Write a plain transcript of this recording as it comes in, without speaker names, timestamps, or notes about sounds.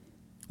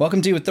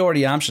Welcome to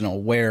Authority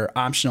Optional, where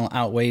optional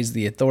outweighs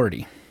the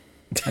authority.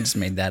 I just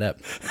made that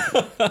up.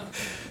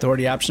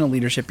 Authority Optional,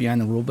 leadership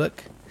behind the rulebook.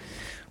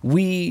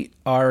 We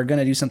are going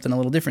to do something a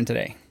little different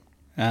today.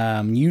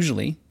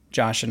 Usually,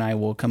 Josh and I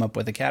will come up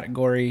with a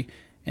category,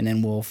 and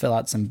then we'll fill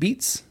out some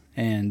beats,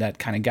 and that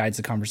kind of guides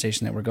the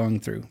conversation that we're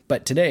going through.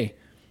 But today,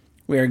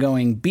 we are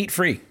going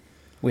beat-free.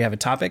 We have a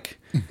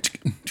topic.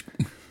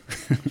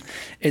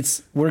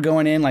 We're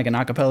going in like an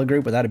a cappella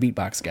group without a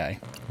beatbox guy.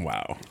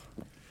 Wow.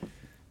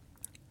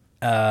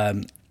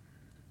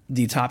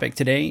 The topic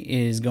today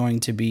is going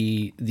to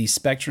be the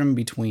spectrum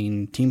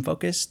between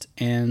team-focused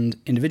and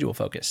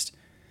individual-focused.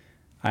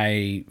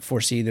 I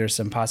foresee there's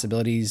some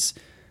possibilities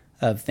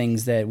of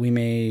things that we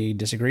may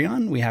disagree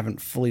on. We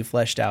haven't fully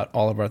fleshed out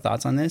all of our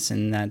thoughts on this,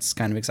 and that's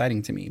kind of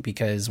exciting to me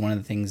because one of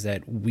the things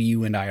that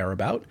you and I are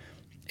about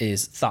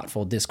is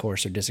thoughtful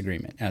discourse or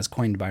disagreement, as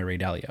coined by Ray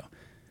Dalio.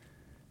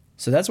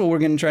 So that's what we're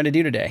going to try to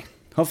do today.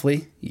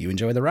 Hopefully, you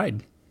enjoy the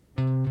ride.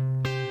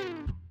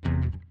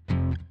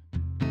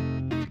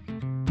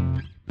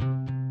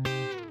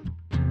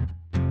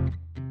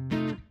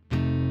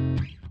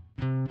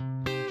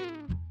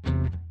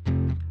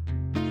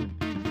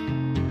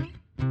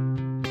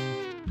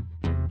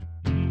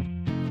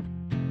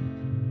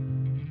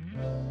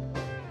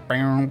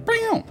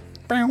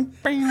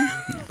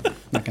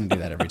 Not going to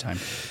do that every time.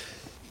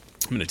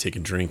 I'm going to take a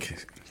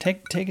drink.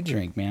 Take a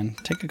drink, man.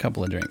 Take a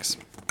couple of drinks.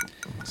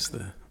 It's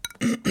the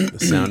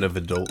sound of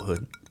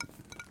adulthood.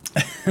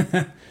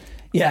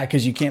 Yeah,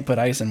 because you can't put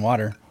ice in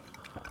water.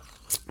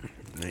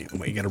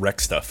 Well, you got to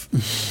wreck stuff.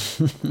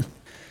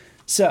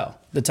 So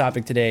the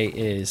topic today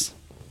is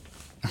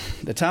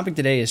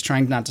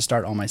trying not to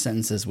start all my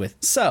sentences with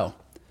 "so,"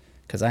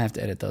 because I have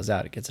to edit those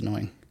out. It gets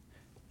annoying.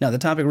 No, the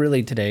topic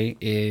really today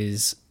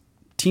is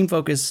team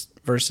focus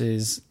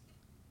versus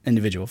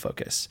individual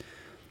focus.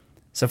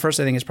 So first,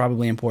 I think it's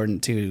probably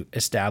important to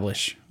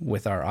establish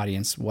with our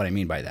audience what I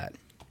mean by that.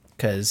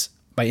 Because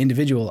by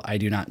individual, I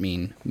do not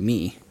mean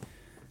me.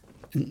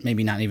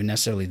 Maybe not even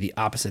necessarily the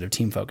opposite of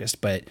team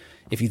focused. But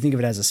if you think of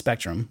it as a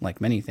spectrum,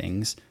 like many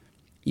things,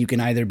 you can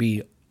either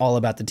be all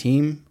about the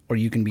team or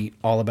you can be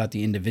all about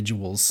the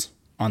individuals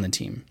on the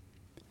team.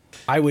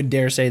 I would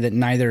dare say that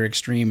neither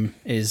extreme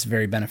is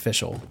very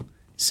beneficial.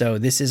 So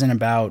this isn't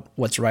about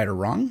what's right or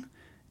wrong.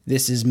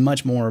 This is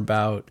much more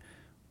about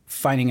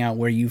finding out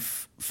where you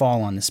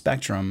fall on the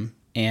spectrum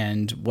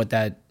and what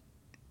the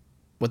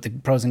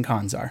pros and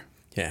cons are.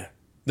 Yeah.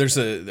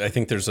 I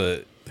think there's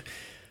a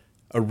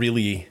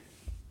really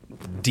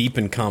deep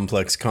and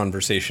complex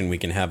conversation we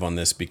can have on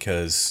this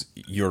because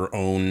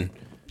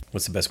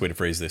what's the best way to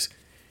phrase this?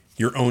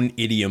 Your own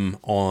idiom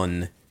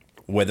on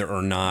whether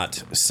or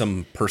not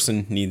some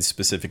person needs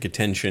specific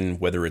attention,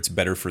 whether it's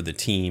better for the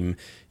team.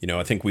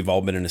 I think we've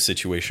all been in a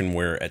situation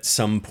where at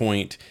some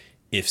point,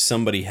 if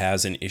somebody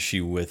has an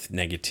issue with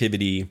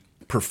negativity,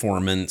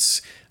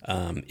 performance,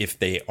 if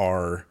they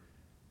are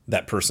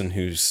that person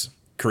who's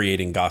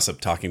creating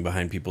gossip, talking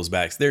behind people's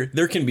backs,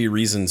 there can be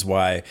reasons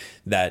why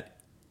that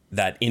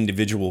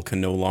individual can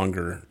no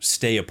longer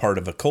stay a part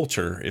of a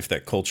culture if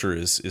that culture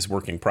is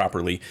working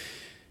properly.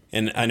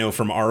 And I know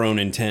from our own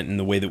intent and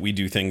the way that we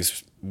do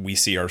things, we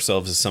see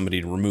ourselves as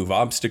somebody to remove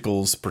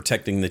obstacles,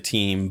 protecting the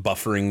team,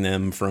 buffering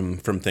them from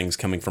things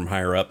coming from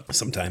higher up.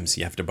 Sometimes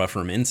you have to buffer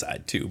them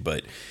inside too,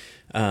 but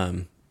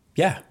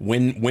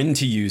when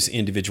to use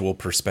individual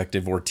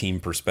perspective or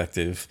team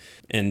perspective.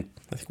 And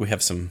I think we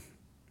have some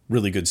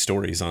really good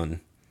stories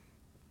on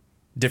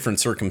different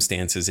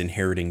circumstances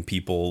inheriting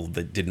people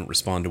that didn't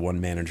respond to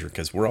one manager,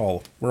 because we're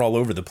all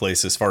over the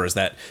place as far as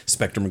that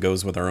spectrum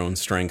goes with our own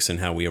strengths and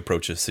how we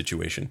approach a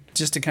situation.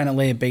 Just to kind of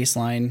lay a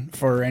baseline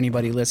for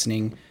anybody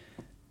listening,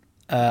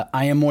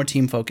 I am more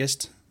team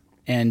focused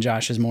and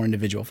Josh is more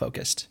individual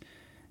focused.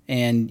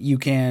 And you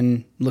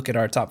can look at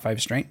our top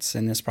 5 strengths,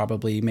 and this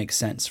probably makes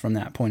sense from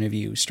that point of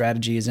view.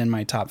 Strategy is in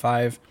my top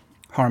 5,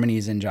 harmony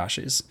is in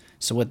Josh's.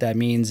 So what that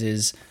means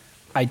is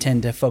I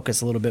tend to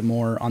focus a little bit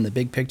more on the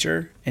big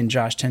picture, and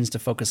Josh tends to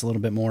focus a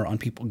little bit more on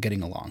people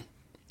getting along.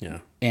 Yeah.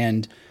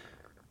 And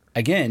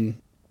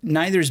again,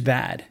 neither's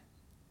bad.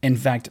 In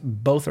fact,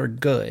 both are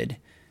good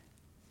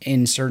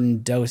in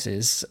certain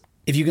doses.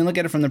 If you can look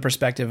at it from the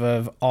perspective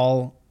of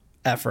all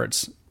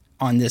efforts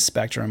on this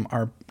spectrum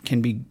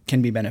can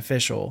be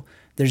beneficial.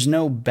 There's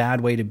no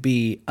bad way to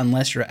be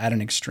unless you're at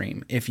an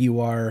extreme. If you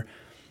are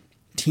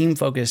team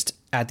focused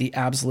at the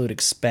absolute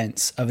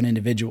expense of an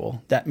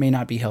individual, that may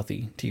not be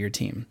healthy to your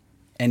team.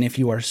 And if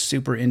you are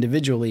super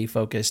individually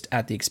focused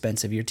at the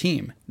expense of your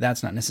team,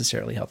 that's not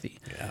necessarily healthy.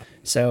 Yeah.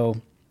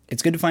 So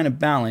it's good to find a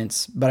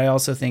balance, but I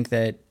also think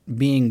that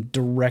being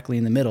directly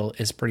in the middle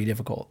is pretty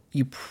difficult.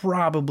 You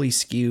probably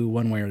skew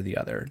one way or the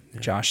other.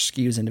 Yeah. Josh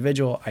skews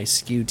individual, I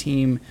skew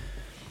team.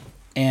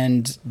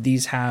 And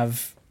these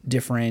have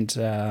different,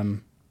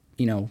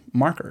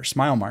 markers,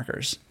 mile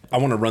markers. I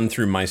want to run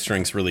through my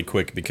strengths really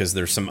quick because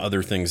there's some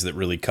other things that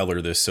really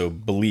color this. So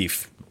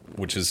belief,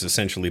 which is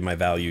essentially my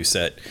value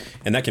set,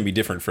 and that can be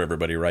different for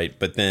everybody, right?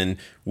 But then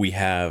we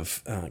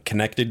have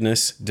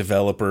connectedness,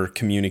 developer,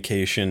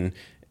 communication,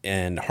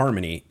 and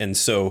harmony. And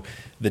so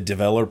the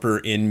developer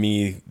in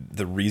me,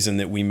 the reason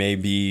that we may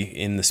be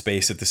in the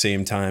space at the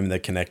same time, the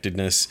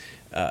connectedness,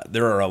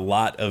 there are a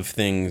lot of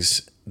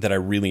things that I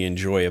really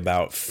enjoy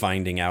about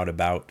finding out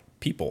about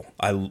people.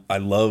 I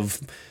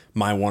love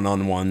my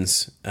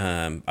one-on-ones.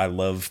 I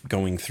love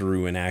going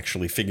through and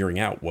actually figuring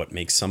out what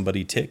makes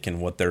somebody tick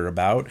and what they're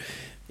about.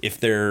 If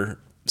they're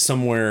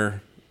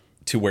somewhere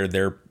to where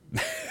their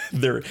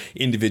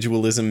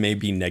individualism may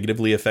be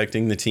negatively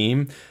affecting the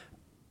team,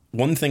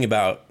 one thing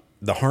about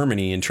the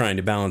harmony and trying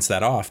to balance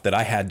that off that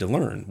I had to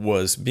learn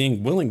was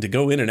being willing to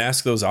go in and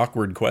ask those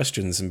awkward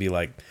questions and be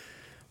like,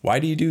 why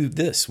do you do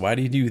this? Why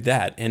do you do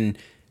that? And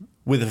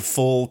with a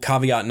full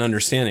caveat and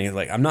understanding,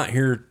 like, I'm not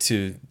here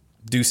to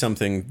do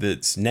something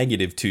that's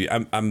negative to you.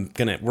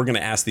 We're gonna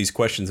ask these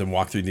questions and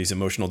walk through these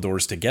emotional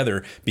doors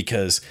together,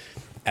 because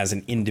as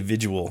an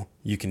individual,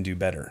 you can do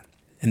better.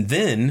 And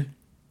then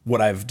what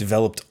I've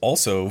developed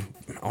also,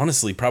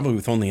 honestly, probably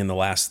with only in the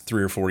last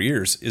 3 or 4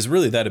 years, is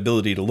really that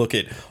ability to look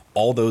at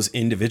all those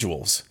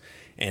individuals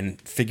and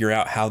figure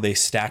out how they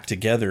stack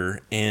together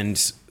and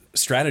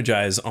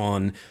strategize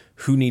on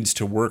who needs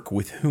to work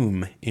with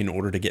whom in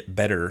order to get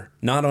better,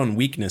 not on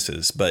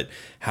weaknesses, but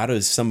how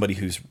does somebody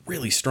who's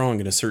really strong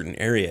in a certain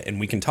area, and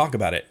we can talk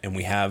about it, and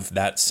we have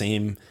that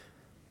same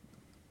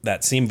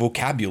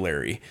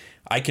vocabulary.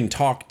 I can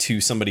talk to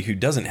somebody who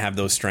doesn't have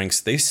those strengths.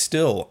 They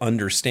still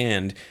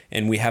understand,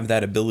 and we have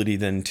that ability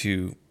then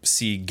to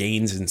see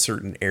gains in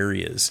certain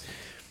areas.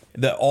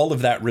 All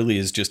of that really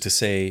is just to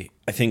say,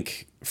 I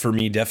think for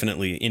me,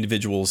 definitely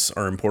individuals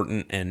are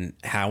important, and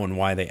how and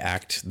why they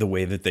act the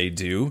way that they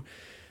do.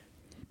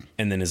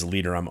 And then as a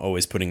leader, I'm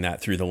always putting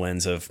that through the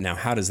lens of, now,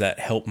 how does that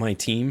help my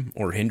team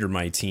or hinder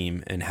my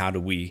team? And how do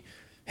we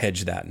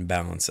hedge that and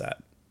balance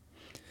that?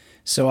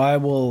 So I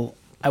will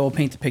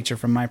paint the picture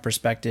from my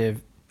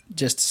perspective,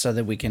 just so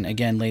that we can,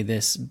 again, lay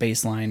this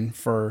baseline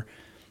for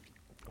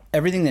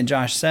everything that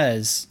Josh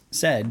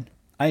said.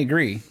 I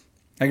agree.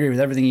 I agree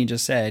with everything you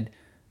just said.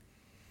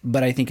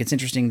 But I think it's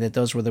interesting that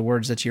those were the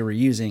words that you were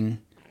using,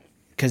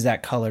 because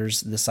that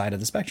colors the side of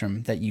the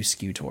spectrum that you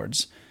skew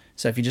towards.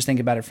 So if you just think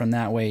about it from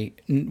that way,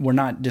 we're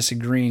not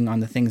disagreeing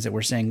on the things that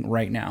we're saying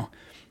right now.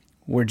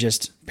 We're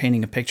just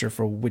painting a picture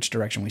for which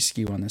direction we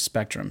skew on the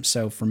spectrum.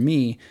 So for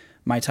me,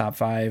 my top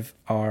 5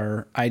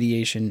 are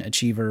ideation,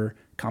 achiever,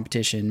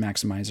 competition,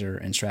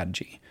 maximizer, and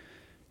strategy.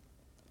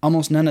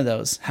 Almost none of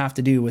those have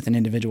to do with an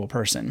individual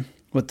person,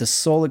 with the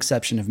sole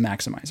exception of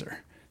maximizer.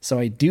 So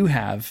I do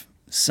have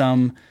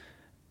some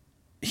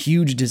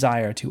huge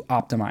desire to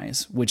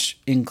optimize, which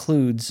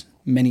includes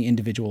many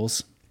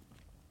individuals,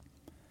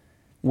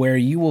 where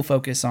you will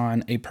focus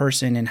on a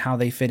person and how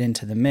they fit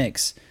into the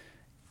mix,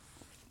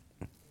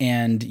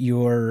 and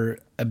your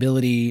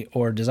ability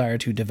or desire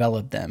to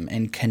develop them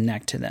and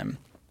connect to them.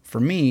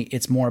 For me,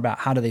 it's more about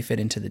how do they fit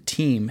into the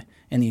team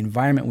and the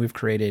environment we've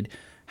created.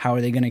 How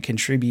are they going to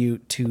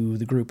contribute to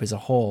the group as a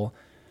whole?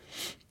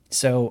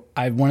 So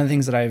one of the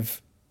things that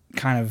I've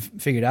kind of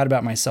figured out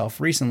about myself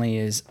recently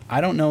is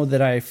I don't know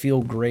that I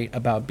feel great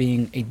about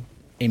being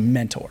a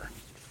mentor.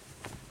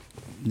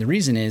 The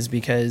reason is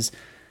because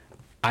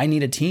I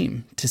need a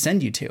team to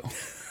send you to.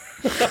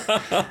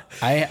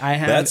 I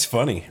have. That's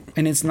funny.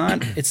 And it's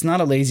not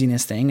a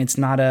laziness thing. It's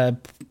not a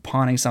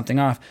pawning something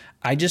off.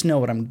 I just know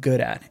what I'm good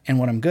at. And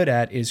what I'm good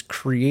at is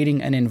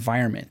creating an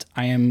environment.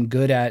 I am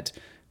good at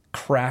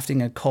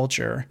crafting a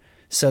culture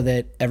so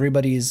that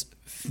everybody's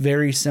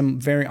very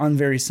on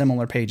very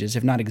similar pages,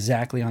 if not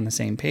exactly on the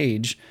same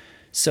page,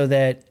 so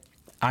that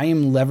I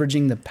am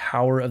leveraging the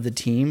power of the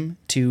team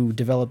to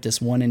develop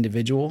this one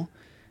individual.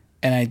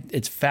 And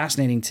it's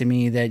fascinating to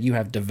me that you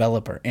have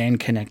developer and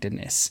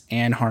connectedness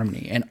and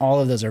harmony, and all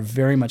of those are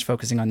very much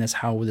focusing on this,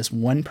 how this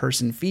one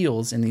person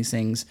feels in these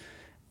things.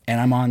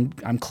 And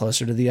I'm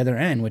closer to the other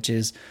end, which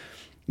is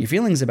your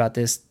feelings about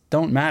this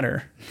don't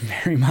matter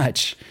very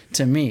much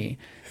to me.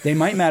 They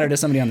might matter to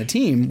somebody on the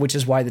team, which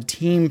is why the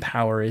team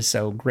power is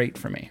so great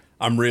for me.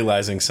 I'm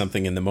realizing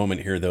something in the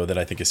moment here, though, that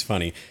I think is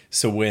funny.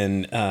 So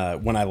when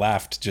I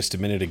laughed just a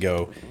minute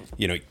ago,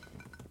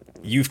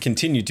 you've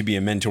continued to be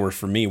a mentor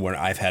for me, where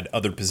I've had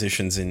other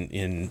positions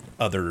in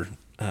other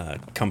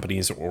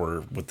companies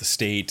or with the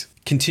state,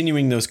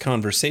 continuing those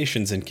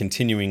conversations and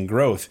continuing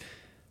growth.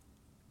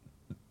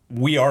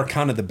 We are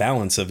kind of the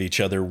balance of each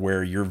other,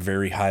 where you're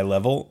very high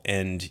level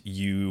and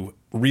you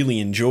really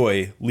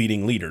enjoy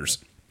leading leaders.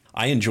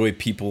 I enjoy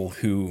people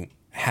who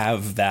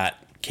have that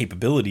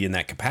capability and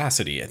that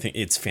capacity. I think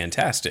it's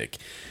fantastic,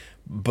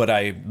 but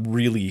I'm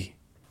really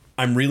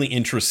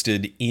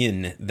interested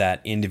in that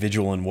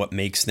individual and what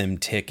makes them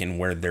tick and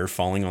where they're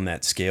falling on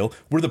that scale.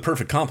 We're the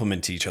perfect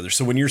complement to each other.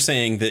 So when you're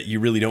saying that you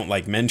really don't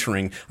like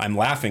mentoring, I'm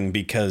laughing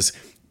because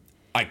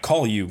I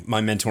call you my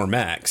mentor,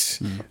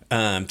 Max,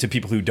 to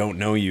people who don't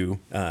know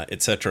you,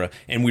 etc.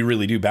 And we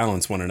really do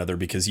balance one another,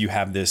 because you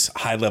have this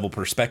high level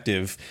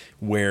perspective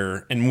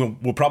where, and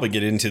we'll probably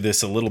get into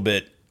this a little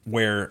bit,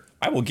 where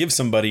I will give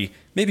somebody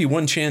maybe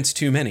one chance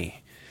too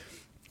many.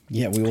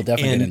 Yeah, we will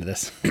definitely get into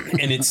this.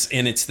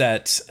 and it's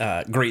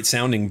that great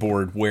sounding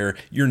board where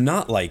you're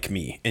not like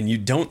me and you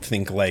don't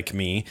think like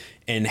me,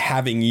 and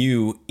having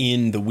you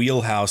in the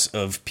wheelhouse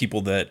of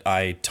people that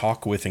I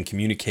talk with and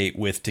communicate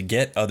with to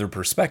get other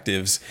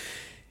perspectives.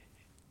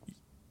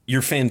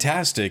 You're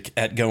fantastic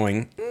at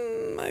going,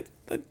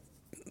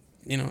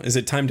 is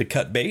it time to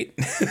cut bait?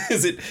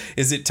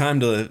 is it time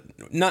to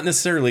not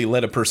necessarily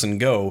let a person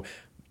go?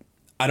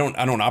 I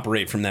don't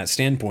operate from that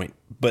standpoint,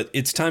 but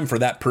it's time for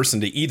that person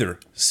to either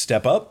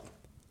step up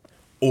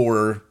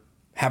or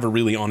have a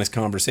really honest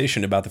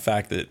conversation about the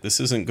fact that this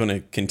isn't going to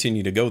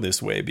continue to go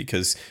this way,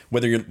 because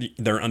whether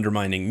they're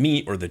undermining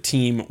me or the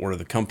team or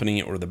the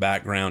company or the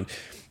background,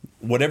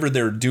 whatever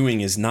they're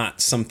doing is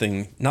not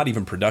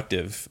even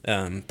productive,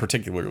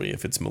 particularly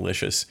if it's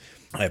malicious.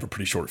 I have a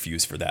pretty short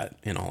fuse for that,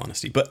 in all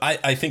honesty. But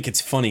I think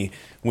it's funny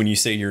when you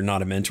say you're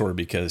not a mentor,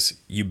 because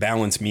you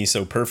balance me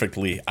so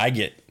perfectly. I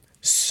get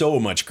so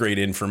much great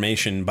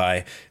information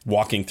by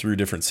walking through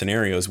different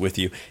scenarios with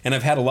you. And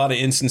I've had a lot of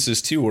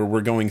instances too where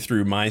we're going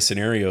through my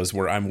scenarios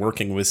where I'm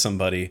working with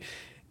somebody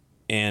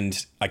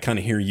and I kind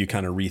of hear you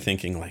kind of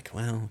rethinking like,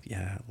 well,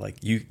 yeah, like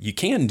you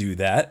can do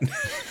that.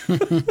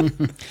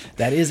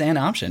 That is an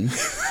option.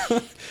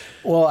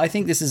 Well, I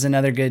think this is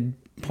another good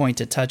point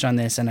to touch on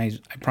this. And I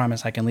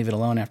promise I can leave it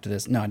alone after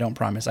this. No, I don't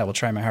promise. I will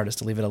try my hardest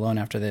to leave it alone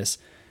after this.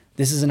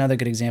 This is another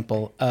good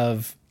example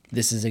of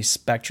this is a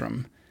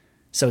spectrum.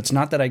 So it's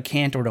not that I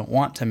can't or don't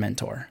want to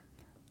mentor.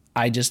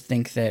 I just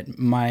think that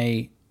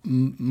my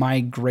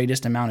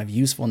greatest amount of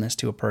usefulness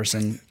to a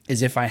person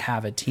is if I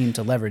have a team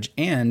to leverage.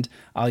 And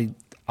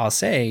I'll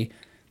say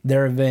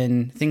there have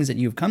been things that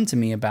you've come to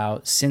me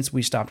about since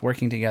we stopped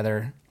working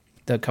together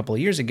a couple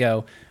of years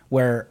ago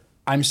where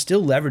I'm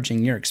still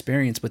leveraging your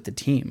experience with the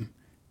team.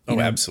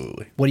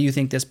 Absolutely. What do you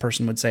think this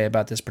person would say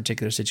about this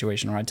particular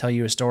situation? Or I tell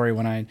you a story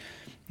when I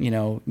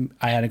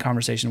had a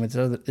conversation with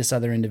this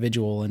other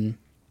individual, and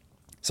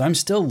so I'm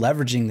still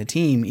leveraging the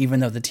team, even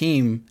though the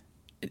team,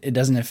 it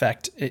doesn't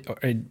affect it,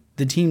 or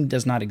the team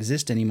does not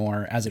exist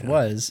anymore as it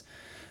was.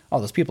 All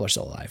those people are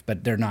still alive,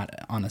 but they're not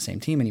on the same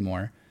team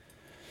anymore.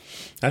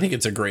 I think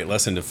it's a great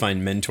lesson to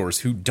find mentors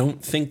who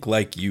don't think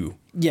like you.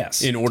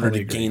 Yes, in order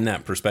to gain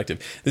that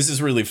perspective. This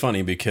is really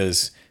funny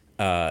because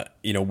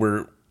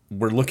we're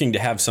looking to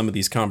have some of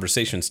these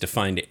conversations to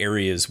find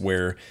areas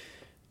where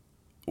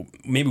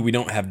maybe we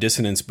don't have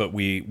dissonance, but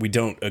we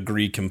don't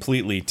agree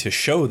completely, to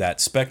show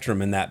that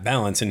spectrum and that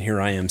balance. And here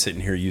I am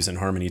sitting here using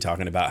harmony,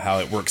 talking about how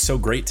it works so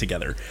great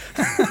together.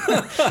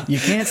 You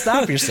can't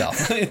stop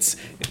yourself. It's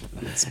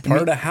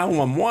part of how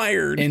I'm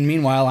wired. And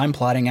meanwhile, I'm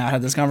plotting out how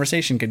this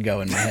conversation could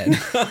go in my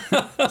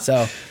head.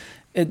 So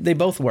they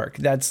both work.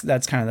 That's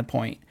kind of the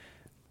point.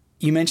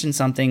 You mentioned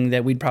something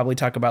that we'd probably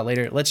talk about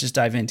later. Let's just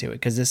dive into it,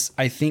 because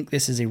I think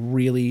this is a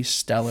really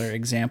stellar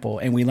example,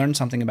 and we learned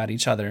something about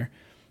each other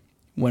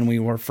when we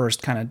were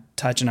first kind of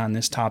touching on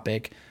this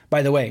topic.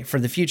 By the way, for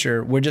the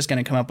future, we're just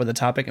going to come up with a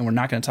topic and we're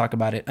not going to talk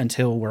about it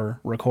until we're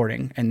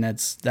recording. And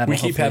that we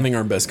keep having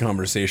our best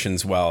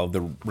conversations while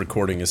the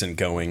recording isn't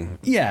going.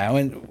 Yeah.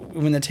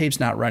 When the tape's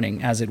not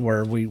running, as it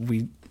were,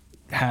 we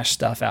hash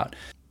stuff out.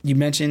 You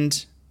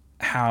mentioned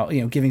how,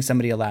 giving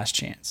somebody a last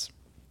chance.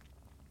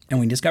 And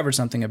we discovered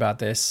something about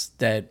this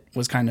that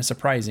was kind of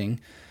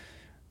surprising.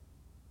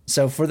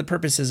 So for the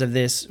purposes of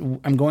this,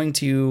 I'm going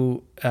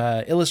to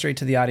illustrate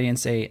to the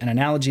audience an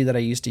analogy that I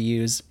used to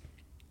use.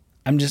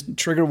 I'm just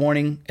trigger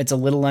warning. It's a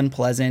little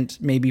unpleasant,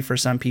 maybe for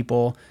some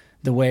people,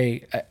 the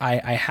way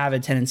I have a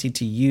tendency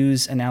to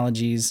use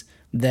analogies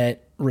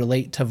that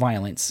relate to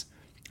violence.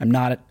 I'm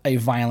not a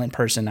violent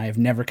person. I have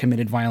never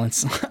committed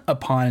violence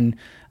upon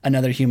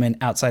another human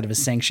outside of a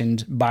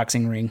sanctioned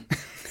boxing ring.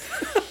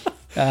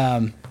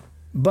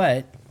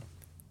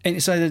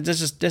 And so that's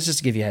just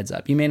to give you a heads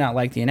up. You may not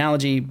like the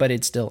analogy, but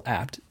it's still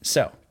apt.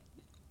 So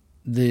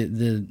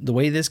the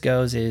way this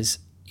goes is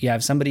you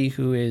have somebody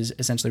who is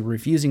essentially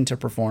refusing to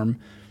perform,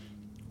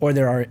 or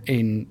they are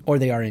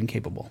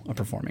incapable of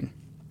performing.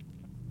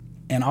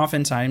 And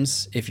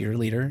oftentimes, if you're a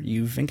leader,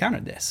 you've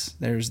encountered this.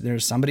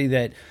 There's somebody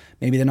that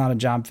maybe they're not a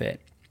job fit,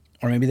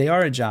 or maybe they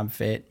are a job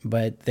fit,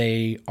 but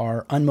they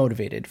are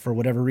unmotivated for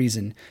whatever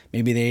reason.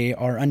 Maybe they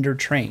are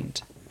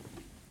undertrained.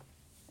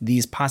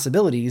 These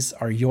possibilities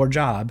are your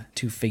job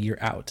to figure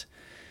out.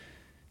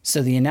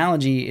 So the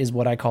analogy is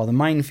what I call the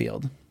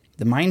minefield.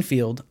 The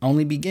minefield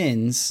only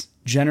begins,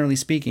 generally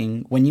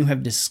speaking, when you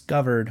have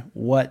discovered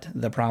what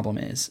the problem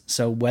is.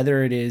 So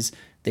whether it is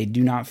they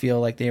do not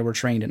feel like they were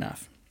trained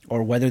enough,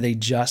 or whether they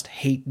just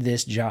hate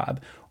this job,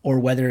 or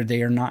whether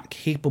they are not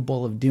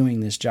capable of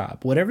doing this job,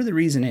 whatever the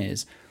reason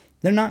is,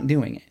 they're not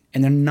doing it,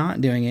 and they're not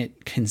doing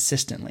it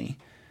consistently.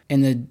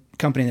 In the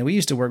company that we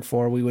used to work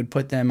for, we would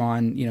put them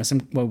on,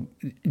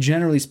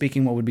 generally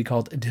speaking, what would be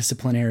called a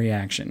disciplinary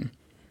action.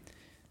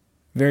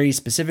 Very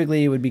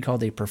specifically, it would be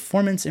called a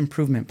performance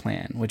improvement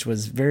plan, which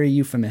was very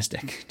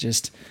euphemistic.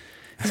 Just,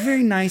 it's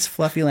very nice,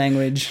 fluffy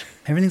language.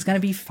 Everything's going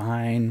to be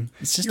fine.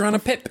 It's just You're on a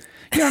PIP.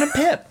 You're on a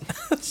PIP.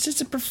 It's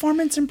just a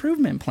performance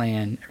improvement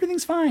plan.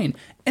 Everything's fine.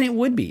 And it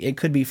would be. It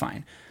could be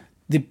fine.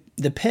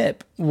 The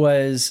PIP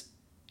was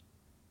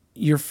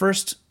your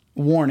first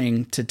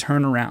warning to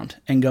turn around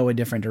and go a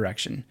different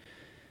direction.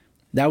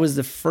 That was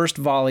the first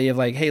volley of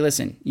like, hey,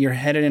 listen, you're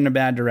headed in a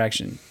bad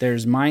direction.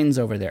 There's mines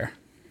over there.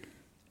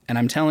 And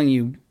I'm telling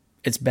you,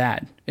 it's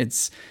bad.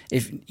 It's,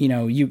 if,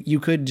 you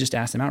could just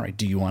ask them outright,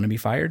 do you want to be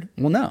fired?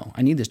 Well, no,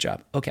 I need this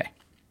job. Okay.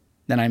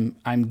 Then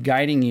I'm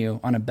guiding you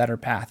on a better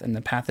path. And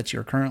the path that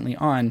you're currently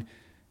on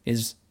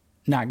is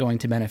not going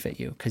to benefit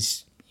you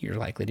because you're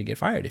likely to get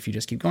fired if you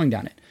just keep going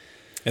down it.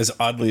 As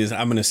oddly as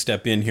I'm going to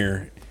step in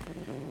here,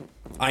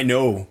 I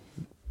know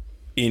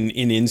in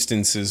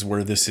instances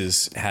where this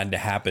has had to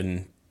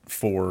happen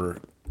for,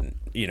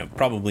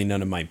 probably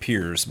none of my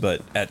peers,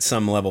 but at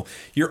some level,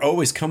 you're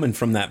always coming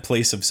from that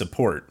place of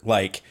support.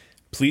 Like,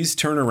 please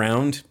turn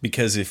around,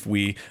 because if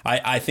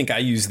I think I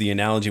used the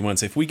analogy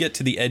once, if we get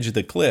to the edge of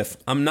the cliff,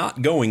 I'm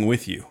not going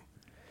with you.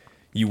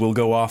 You will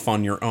go off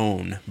on your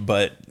own,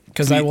 but...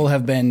 Because I will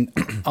have been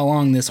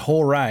along this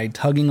whole ride,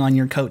 tugging on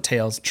your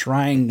coattails,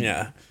 trying...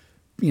 Yeah.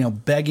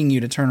 Begging you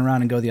to turn around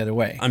and go the other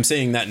way. I'm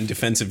saying that in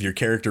defense of your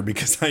character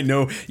because I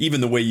know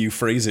even the way you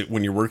phrase it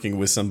when you're working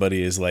with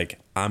somebody is like,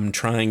 I'm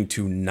trying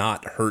to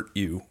not hurt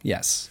you.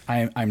 Yes.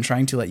 I'm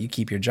trying to let you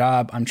keep your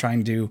job. I'm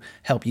trying to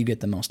help you get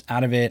the most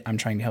out of it. I'm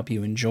trying to help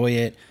you enjoy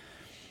it.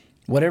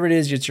 Whatever it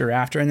is that you're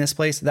after in this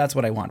place, that's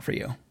what I want for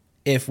you.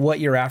 If what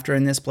you're after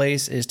in this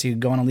place is to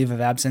go on a leave of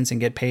absence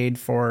and get paid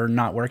for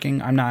not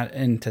working, I'm not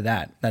into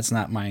that. That's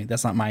not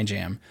my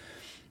jam.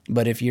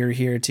 But if you're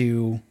here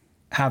to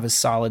have a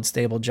solid,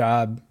 stable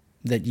job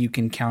that you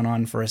can count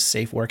on for a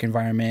safe work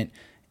environment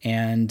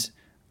and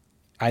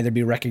either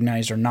be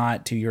recognized or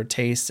not to your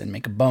tastes and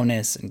make a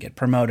bonus and get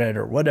promoted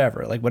or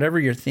whatever, like whatever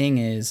your thing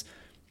is,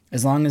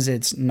 as long as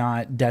it's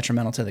not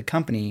detrimental to the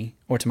company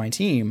or to my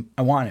team,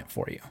 I want it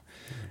for you.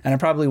 And I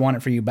probably want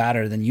it for you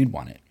better than you'd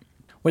want it.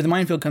 Where the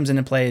minefield comes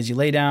into play is you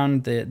lay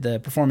down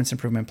the performance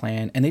improvement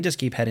plan and they just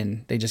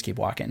keep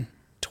walking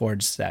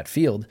towards that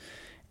field.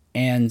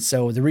 And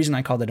so the reason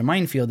I called it a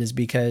minefield is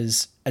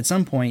because at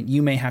some point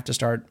you may have to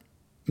start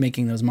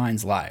making those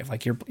mines live.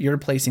 Like you're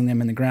placing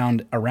them in the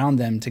ground around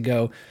them to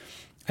go,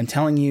 I'm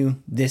telling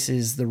you, this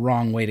is the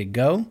wrong way to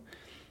go.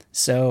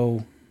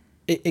 So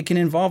it can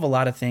involve a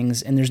lot of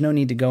things, and there's no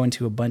need to go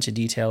into a bunch of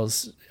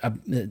details,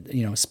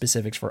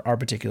 specifics for our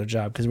particular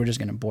job, because we're just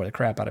going to bore the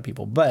crap out of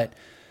people. But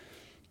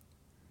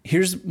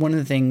here's one of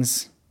the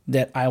things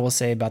that I will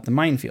say about the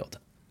minefield.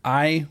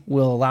 I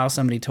will allow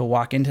somebody to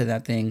walk into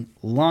that thing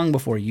long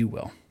before you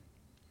will.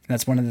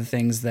 That's one of the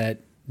things that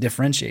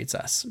differentiates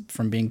us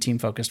from being team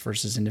focused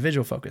versus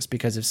individual focused,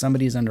 because if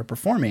somebody is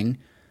underperforming,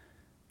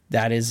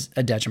 that is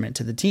a detriment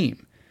to the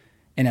team.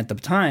 And at the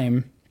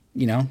time,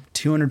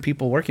 200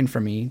 people working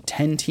for me,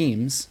 10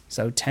 teams,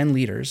 so 10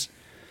 leaders,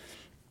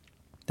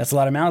 that's a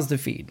lot of mouths to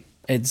feed.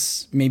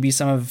 It's maybe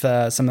some of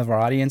our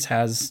audience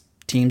has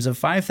teams of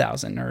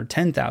 5,000 or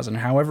 10,000,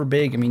 however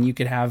big. I mean, you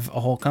could have a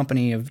whole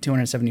company of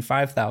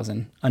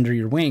 275,000 under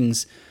your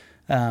wings,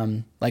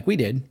 like we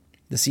did,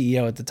 the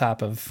CEO at the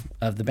top of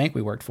the bank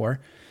we worked for.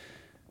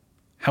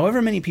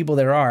 However many people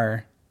there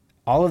are,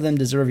 all of them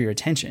deserve your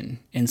attention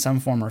in some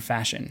form or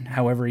fashion,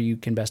 however you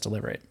can best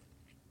deliver it.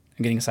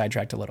 I'm getting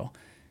sidetracked a little.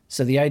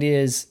 So the idea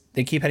is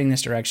they keep heading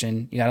this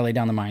direction. You got to lay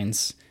down the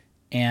mines,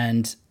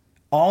 and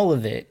all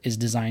of it is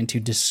designed to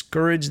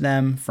discourage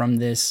them from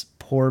this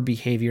poor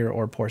behavior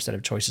or poor set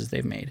of choices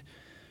they've made.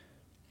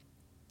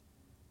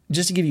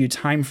 Just to give you a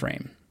time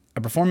frame,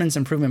 a performance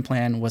improvement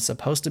plan was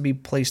supposed to be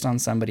placed on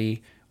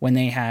somebody when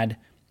they had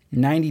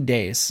 90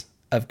 days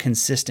of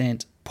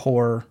consistent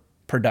poor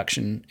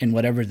production in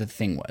whatever the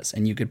thing was.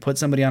 And you could put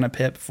somebody on a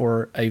PIP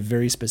for a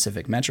very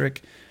specific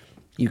metric.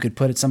 You could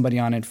put somebody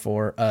on it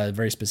for a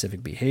very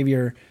specific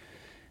behavior.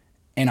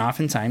 And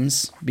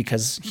oftentimes,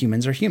 because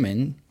humans are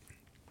human,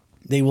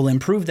 they will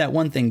improve that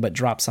one thing but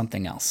drop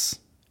something else.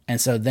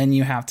 And so then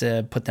you have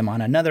to put them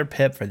on another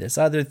PIP for this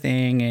other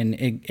thing. And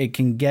it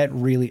can get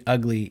really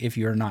ugly if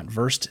you're not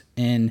versed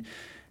in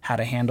how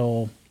to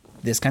handle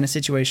this kind of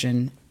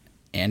situation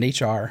and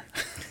HR.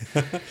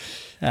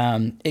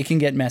 It can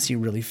get messy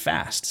really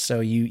fast. So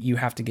you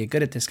have to get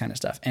good at this kind of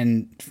stuff.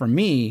 And for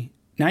me,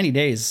 90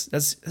 days,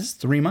 that's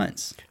 3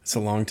 months. It's a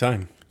long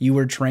time. You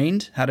were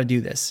trained how to do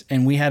this.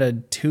 And we had a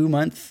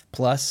 2-month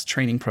plus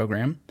training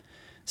program.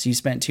 So you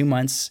spent 2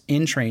 months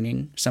in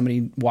training,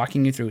 somebody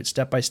walking you through it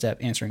step by step,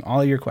 answering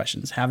all of your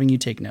questions, having you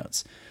take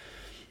notes.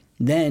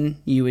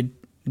 Then you would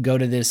go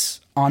to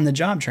this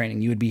on-the-job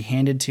training. You would be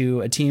handed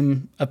to a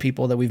team of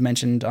people that we've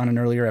mentioned on an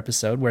earlier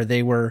episode where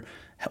they were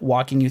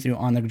walking you through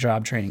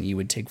on-the-job training. You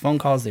would take phone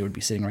calls. They would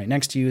be sitting right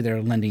next to you.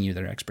 They're lending you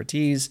their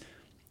expertise.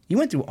 You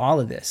went through all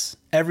of this.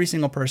 Every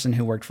single person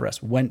who worked for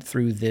us went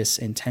through this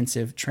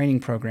intensive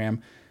training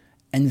program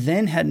and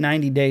then had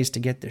 90 days to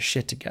get their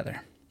shit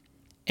together.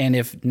 And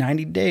if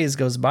 90 days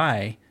goes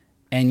by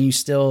and you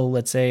still,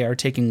 let's say, are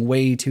taking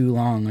way too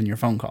long on your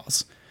phone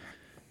calls,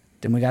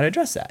 then we got to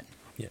address that.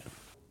 Yeah.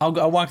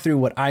 I'll walk through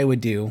what I would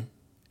do,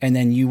 and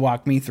then you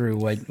walk me through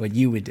what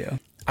you would do.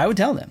 I would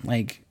tell them,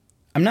 like,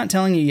 I'm not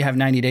telling you have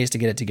 90 days to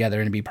get it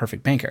together and be a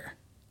perfect banker.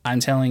 I'm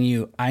telling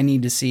you, I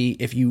need to see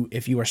if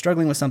you are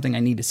struggling with something, I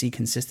need to see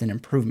consistent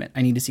improvement.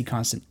 I need to see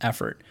constant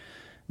effort.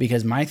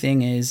 Because my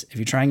thing is, if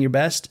you're trying your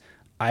best,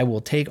 I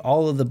will take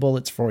all of the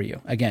bullets for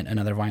you. Again,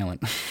 another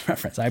violent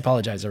reference. I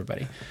apologize,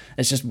 everybody.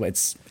 It's just,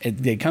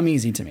 they come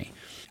easy to me.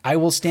 I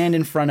will stand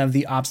in front of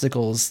the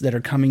obstacles that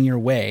are coming your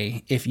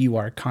way if you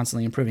are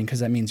constantly improving,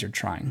 because that means you're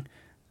trying.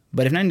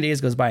 But if 90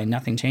 days goes by and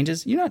nothing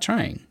changes, you're not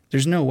trying.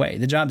 There's no way.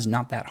 The job's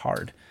not that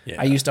hard. Yeah.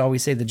 I used to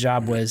always say the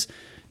job was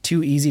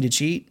too easy to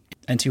cheat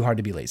and too hard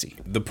to be lazy.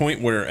 The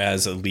point where,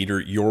 as a leader,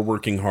 you're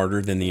working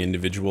harder than the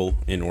individual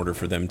in order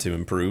for them to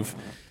improve.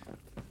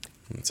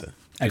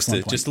 That's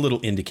just a little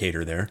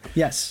indicator there.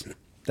 Yes,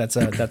 that's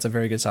a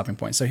very good stopping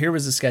point. So here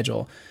was the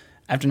schedule.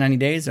 After 90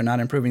 days, they're not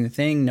improving the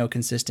thing, no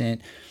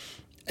consistent.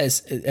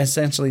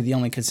 Essentially, the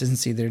only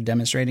consistency they're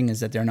demonstrating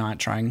is that they're not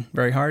trying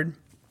very hard.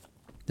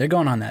 They're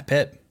going on that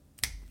PIP,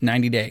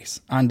 90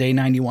 days. On day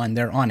 91,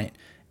 they're on it.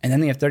 And then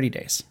they have 30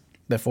 days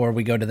before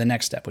we go to the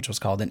next step, which was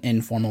called an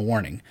informal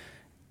warning.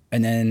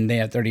 And then they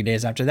have 30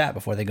 days after that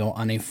before they go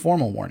on a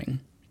formal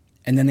warning.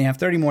 And then they have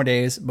 30 more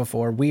days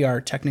before we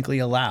are technically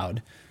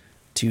allowed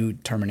to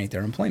terminate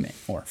their employment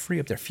or free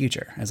up their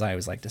future, as I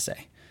always like to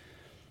say.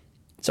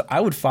 So I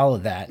would follow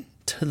that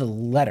to the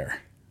letter.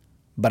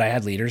 But I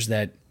had leaders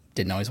that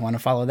didn't always want to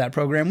follow that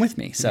program with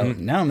me. So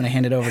now I'm going to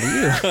hand it over to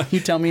you. You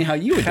tell me how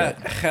you would do it.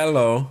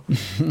 Hello.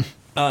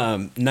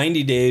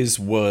 90 days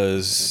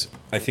was,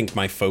 I think,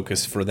 my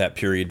focus for that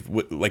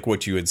period. Like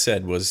what you had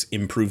said, was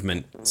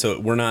improvement.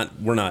 So we're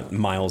not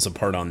miles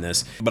apart on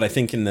this. But I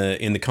think in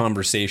the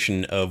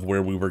conversation of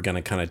where we were going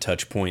to kind of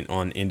touch point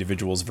on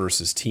individuals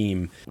versus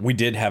team, we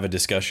did have a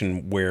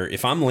discussion where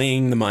if I'm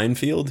laying the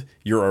minefield,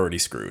 you're already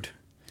screwed.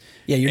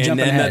 Yeah, you're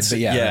jumping ahead. But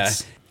yeah.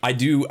 I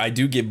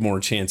do give more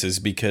chances,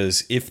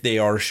 because if they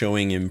are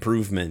showing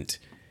improvement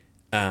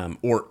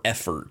or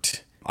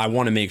effort, I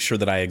want to make sure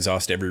that I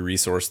exhaust every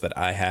resource that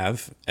I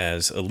have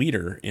as a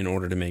leader in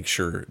order to make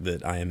sure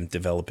that I am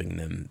developing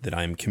them, that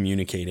I'm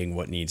communicating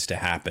what needs to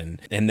happen,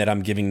 and that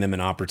I'm giving them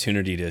an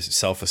opportunity to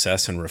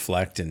self-assess and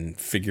reflect and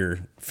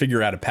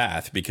figure out a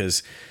path,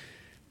 because,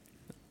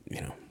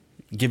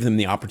 give them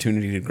the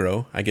opportunity to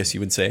grow, I guess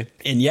you would say.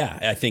 And yeah,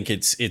 I think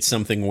it's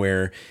something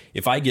where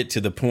if I get to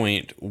the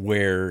point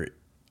where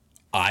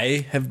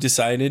I have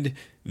decided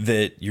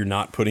that you're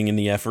not putting in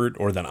the effort,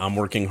 or that I'm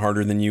working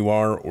harder than you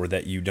are, or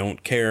that you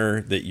don't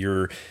care, that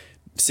you're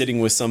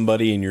sitting with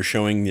somebody and you're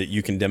showing that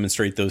you can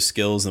demonstrate those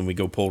skills, and we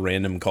go pull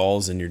random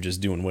calls and you're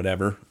just doing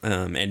whatever,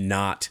 and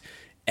not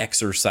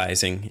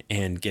exercising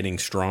and getting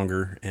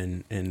stronger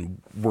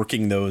and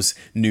working those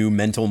new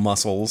mental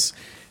muscles,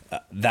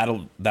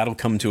 that'll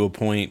come to a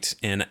point,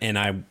 and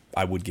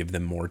I would give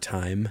them more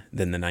time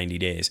than the 90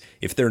 days.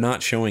 If they're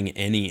not showing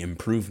any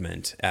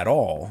improvement at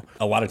all,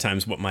 a lot of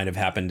times what might have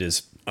happened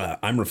is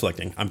I'm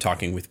reflecting, I'm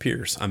talking with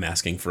peers, I'm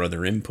asking for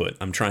other input,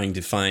 I'm trying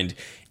to find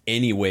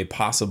any way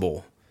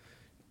possible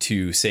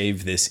to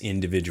save this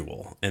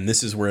individual. And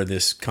this is where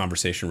this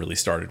conversation really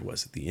started,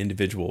 was the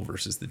individual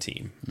versus the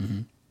team.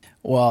 Mm-hmm.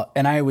 Well,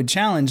 and I would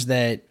challenge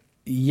that,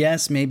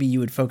 yes, maybe you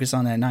would focus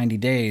on that 90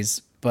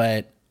 days,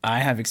 but I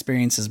have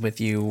experiences with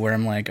you where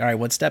I'm like, all right,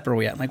 what step are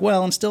we at? I'm like,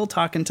 well, I'm still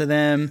talking to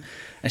them.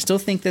 I still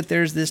think that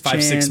there's this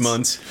 5-6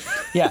 months.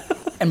 Yeah.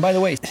 And by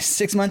the way,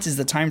 6 months is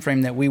the time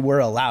frame that we were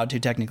allowed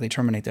to technically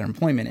terminate their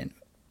employment in.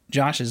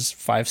 Josh is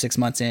 5-6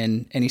 months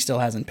in, and he still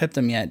hasn't pipped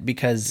them yet,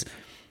 because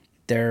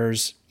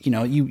there's,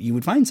 you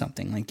would find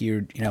something like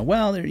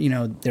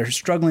they're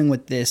struggling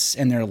with this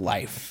in their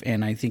life,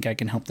 and I think I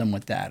can help them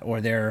with that.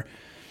 Or they're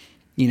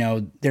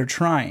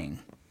trying.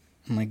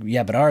 I'm like,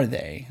 yeah, but are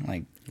they?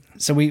 Like,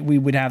 so we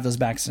would have those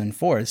backs and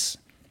forths.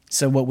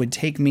 So what would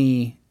take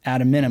me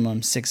at a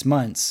minimum 6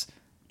 months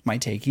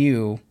might take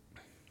you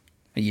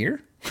a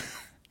year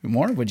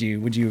more. Would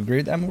you agree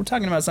with that? I mean, we're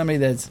talking about somebody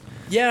that's,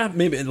 yeah,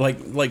 maybe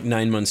like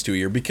 9 months to a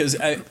year, because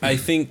I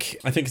think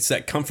it's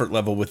that comfort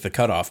level with the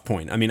cutoff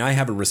point. I mean, I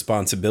have a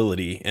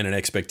responsibility and an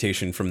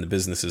expectation from the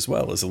business as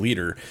well as a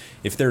leader.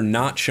 If they're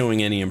not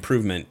showing any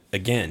improvement,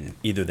 again,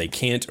 either they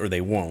can't or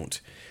they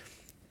won't.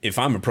 If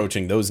I'm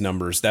approaching those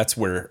numbers, that's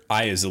where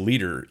I, as a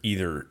leader,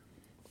 either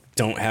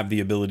don't have the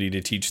ability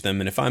to teach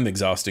them. And if I'm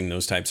exhausting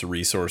those types of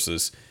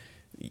resources,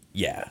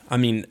 yeah, I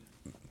mean,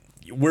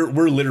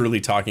 we're literally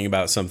talking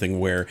about something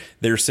where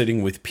they're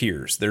sitting with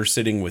peers, they're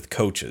sitting with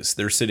coaches,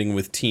 they're sitting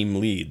with team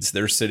leads,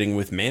 they're sitting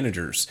with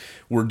managers.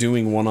 We're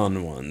doing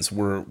one-on-ones.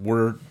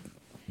 We're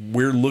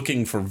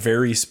looking for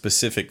very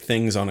specific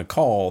things on a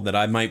call that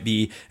I might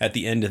be at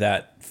the end of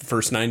that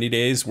first 90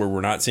 days where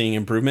we're not seeing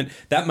improvement.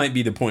 That might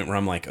be the point where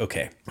I'm like,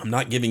 okay, I'm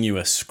not giving you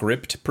a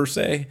script per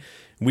se.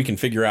 We can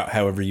figure out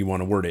however you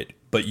want to word it,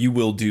 but you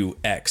will do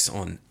X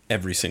on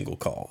every single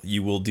call.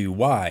 You will do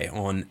Y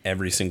on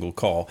every single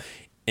call.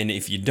 And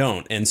if you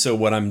don't, and so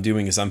what I'm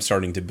doing is I'm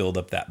starting to build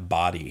up that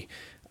body,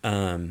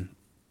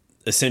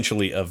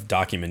 essentially of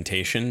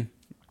documentation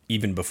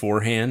even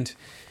beforehand.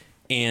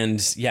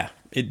 And yeah,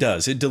 it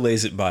does. It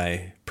delays it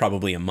by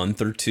probably a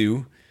month or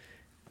two.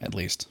 At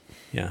least.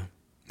 Yeah.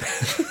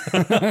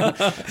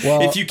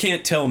 Well, If you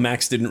can't tell,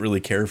 Max didn't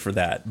really care for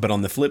that. But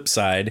on the flip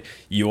side,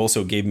 you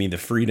also gave me the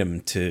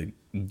freedom to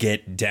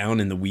get down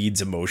in the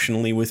weeds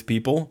emotionally with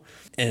people.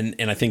 And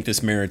I think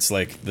this merits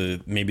like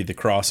maybe the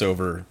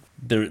crossover.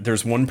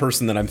 There's one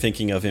person that I'm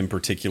thinking of in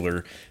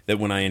particular that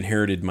when I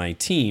inherited my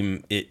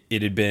team, it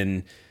had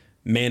been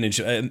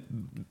managed.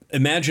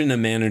 Imagine a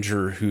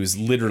manager who's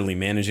literally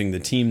managing the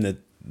team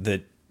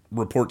that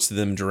reports to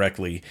them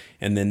directly,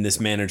 and then this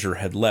manager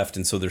had left,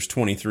 and so there's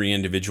 23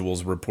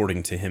 individuals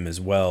reporting to him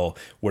as well,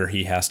 where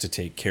he has to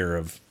take care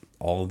of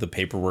all of the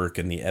paperwork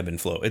and the ebb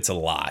and flow. It's a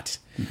lot.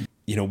 Mm-hmm.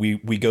 You know,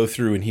 we go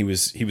through, and he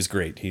was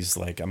great. He's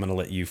like, I'm going to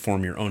let you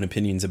form your own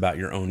opinions about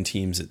your own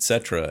teams,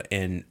 etc.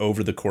 And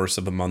over the course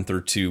of a month or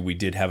two, we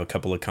did have a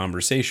couple of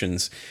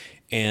conversations,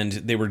 and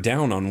they were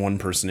down on one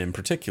person in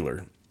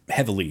particular,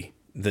 heavily.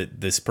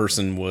 That this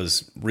person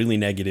was really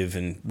negative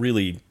and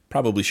really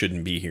probably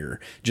shouldn't be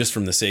here, just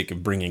from the sake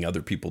of bringing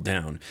other people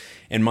down.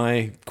 And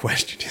my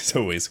question is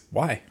always,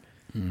 why?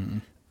 Mm-hmm.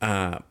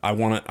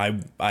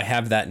 I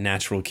have that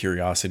natural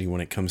curiosity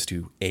when it comes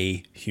to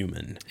a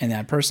human. And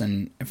that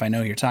person, if I know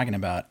who you're talking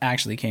about,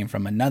 actually came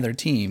from another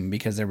team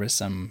because there was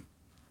some,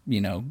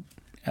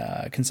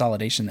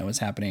 consolidation that was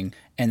happening,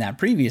 and that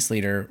previous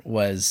leader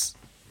was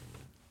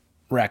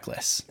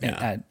reckless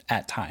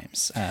at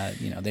times.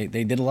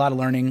 They did a lot of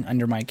learning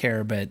under my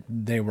care, but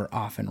they were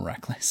often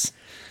reckless.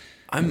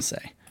 I'm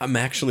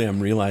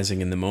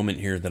realizing in the moment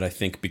here that I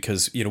think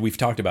because, we've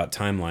talked about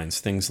timelines,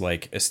 things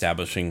like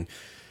establishing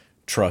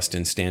trust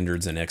and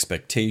standards and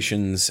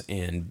expectations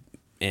and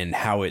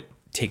how it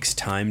takes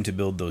time to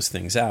build those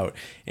things out.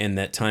 And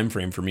that time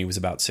frame for me was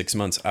about 6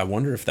 months. I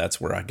wonder if that's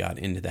where I got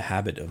into the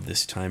habit of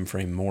this time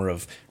frame more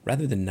of,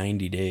 rather than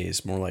 90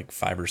 days, more like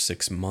 5 or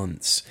 6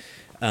 months.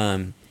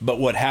 But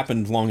what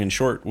happened long and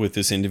short with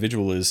this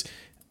individual is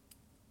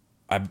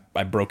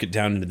I broke it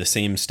down into the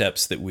same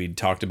steps that we'd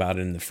talked about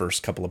in the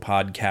first couple of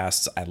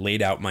podcasts. I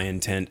laid out my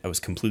intent. I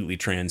was completely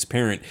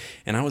transparent,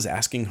 and I was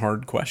asking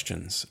hard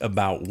questions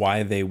about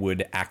why they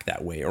would act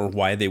that way or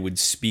why they would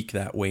speak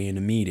that way in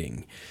a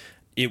meeting.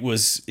 It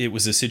was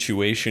a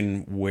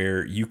situation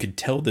where you could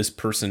tell this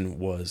person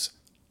was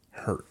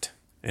hurt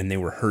and they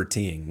were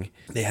hurting.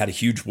 They had a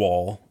huge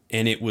wall,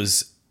 and it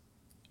was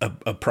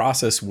a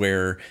process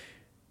where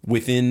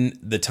within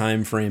the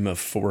time frame of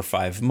 4 or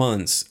 5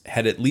 months,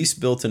 had at least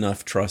built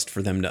enough trust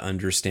for them to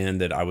understand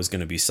that I was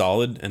going to be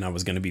solid and I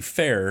was going to be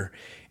fair,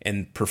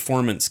 and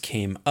performance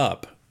came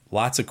up.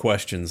 Lots of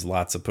questions,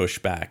 lots of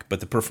pushback,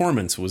 but the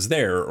performance was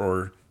there,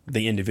 or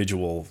the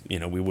individual,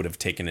 we would have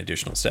taken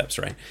additional steps,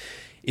 right?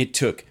 It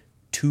took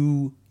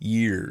 2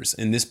 years,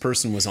 and this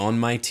person was on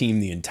my team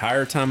the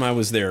entire time I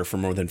was there for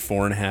more than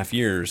 4.5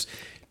 years,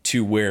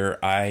 to where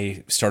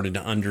I started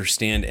to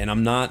understand, and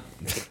I'm not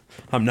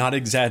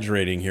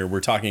exaggerating here.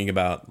 We're talking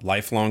about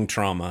lifelong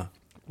trauma,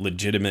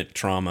 legitimate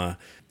trauma.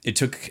 It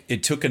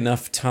took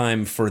enough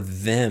time for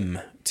them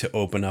to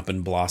open up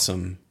and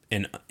blossom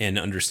and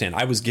understand.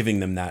 I was giving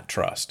them that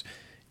trust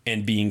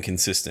and being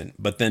consistent,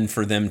 but then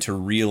for them to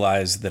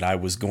realize that I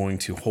was going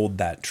to hold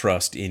that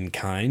trust in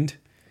kind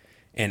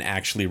and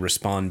actually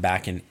respond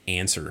back and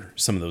answer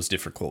some of those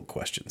difficult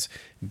questions,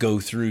 go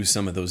through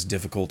some of those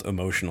difficult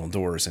emotional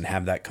doors and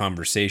have that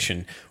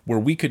conversation where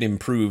we could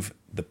improve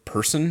the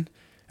person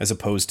as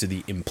opposed to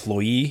the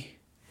employee.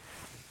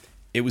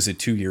 It was a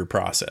 2-year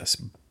process,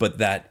 but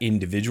that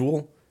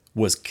individual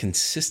was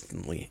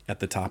consistently at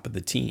the top of the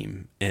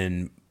team.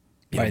 And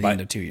by the end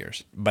of 2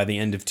 years. By the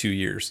end of 2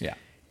 years. Yeah.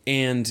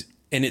 And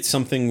it's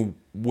something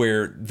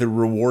where the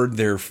reward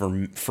there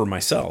for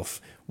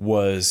myself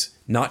was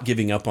not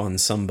giving up on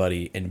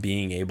somebody and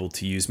being able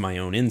to use my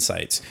own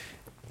insights.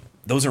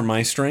 Those are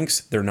my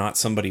strengths. They're not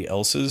somebody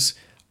else's.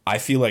 I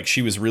feel like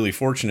she was really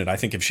fortunate. I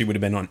think if she would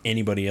have been on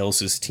anybody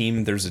else's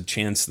team, there's a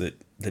chance that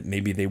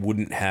maybe they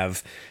wouldn't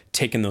have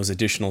taken those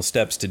additional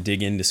steps to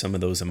dig into some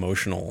of those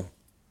emotional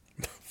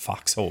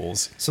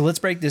foxholes. So let's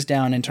break this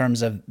down in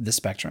terms of the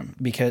spectrum,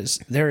 because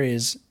there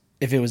is,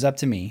 if it was up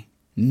to me,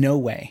 no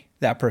way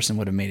that person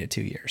would have made it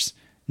 2 years.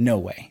 No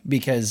way,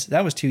 because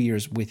that was 2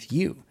 years with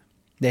you.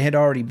 They had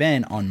already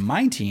been on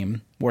my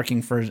team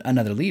working for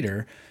another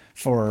leader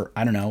for,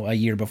 a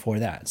year before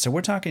that. So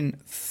we're talking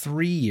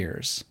 3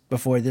 years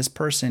before this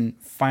person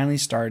finally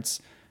starts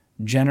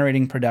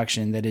generating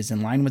production that is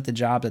in line with the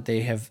job that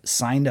they have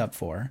signed up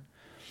for,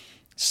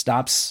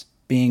 stops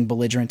being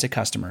belligerent to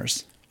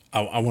customers.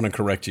 I want to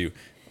correct you.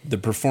 The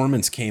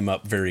performance came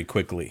up very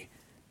quickly.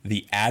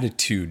 The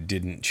attitude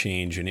didn't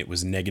change, and it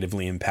was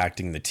negatively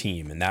impacting the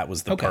team, and that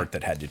was the part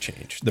that had to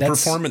change.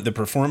 The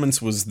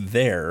performance was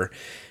there.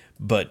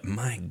 But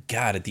my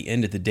God, at the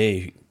end of the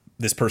day,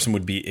 this person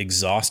would be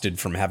exhausted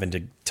from having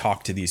to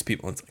talk to these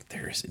people. It's like,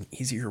 there is an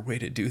easier way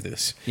to do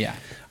this. Yeah.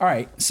 All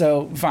right.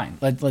 So fine.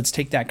 Let's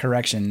take that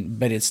correction,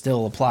 but it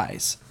still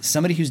applies.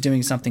 Somebody who's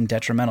doing something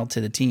detrimental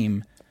to the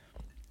team,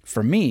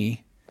 for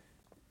me,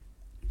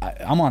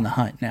 I'm on the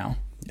hunt now.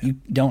 Yeah. You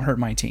don't hurt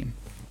my team,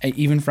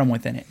 even from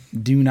within it.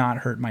 Do not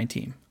hurt my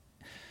team.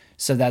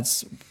 So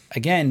that's,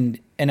 again,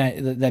 And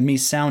that may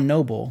sound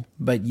noble,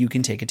 but you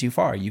can take it too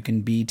far. You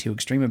can be too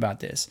extreme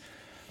about this.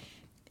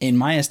 In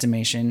my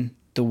estimation,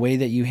 the way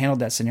that you handled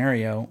that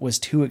scenario was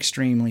too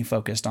extremely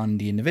focused on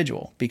the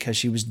individual, because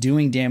she was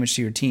doing damage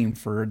to your team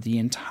for the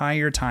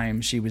entire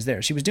time she was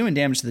there. She was doing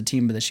damage to the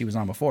team that she was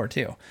on before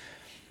too.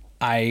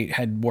 I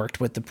had worked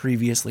with the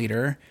previous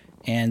leader,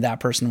 and that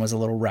person was a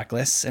little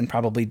reckless and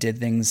probably did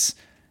things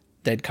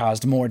that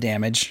caused more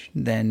damage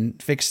than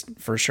fixed,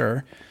 for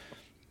sure.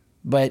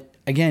 But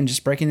again,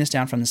 just breaking this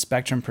down from the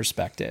spectrum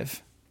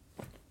perspective,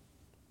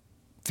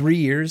 3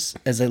 years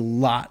is a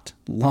lot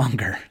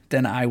longer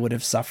than I would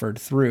have suffered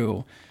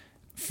through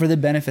for the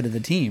benefit of the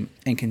team.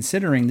 And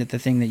considering that the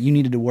thing that you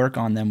needed to work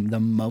on them the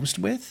most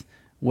with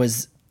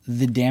was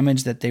the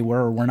damage that they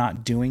were or were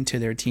not doing to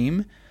their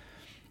team,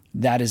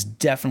 that is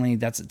definitely,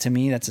 to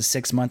me, that's a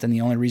 6 month. And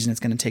the only reason it's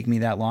going to take me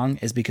that long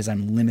is because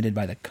I'm limited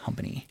by the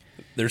company.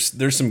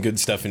 There's some good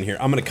stuff in here.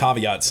 I'm going to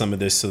caveat some of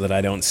this so that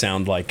I don't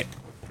sound like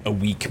a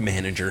weak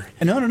manager.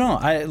 No.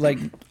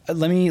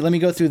 Let me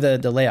go through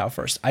the layout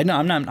first. I'm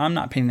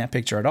not painting that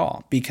picture at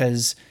all,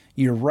 because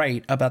you're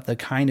right about the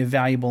kind of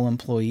valuable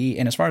employee.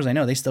 And as far as I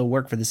know, they still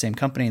work for the same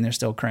company and they're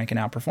still cranking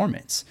out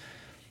performance.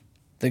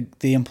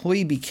 The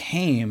employee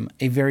became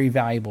a very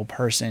valuable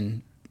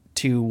person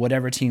to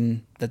whatever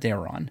team that they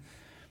were on.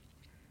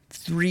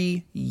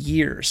 3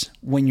 years,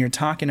 when you're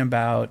talking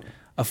about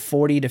a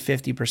 40 to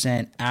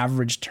 50%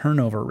 average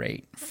turnover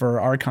rate for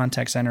our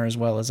contact center as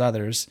well as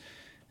others.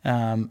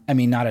 I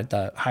mean, not at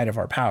the height of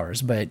our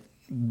powers, but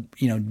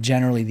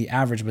generally the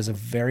average was a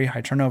very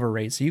high turnover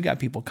rate. So you got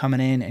people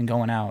coming in and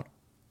going out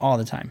all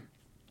the time.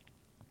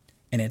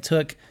 And it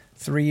took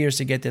 3 years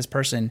to get this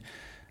person,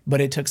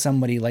 but it took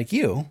somebody like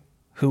you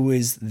who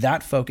is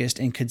that focused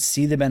and could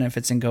see the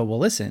benefits and go, well,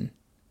 listen,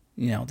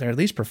 they're at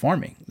least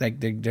performing. Like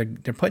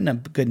they're putting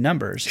up good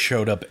numbers.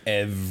 Showed up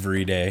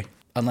every day.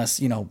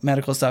 Unless,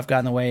 medical stuff got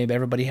in the way, but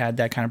everybody had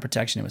that kind of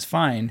protection. It was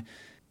fine.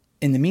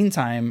 In the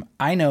meantime,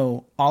 I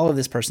know all of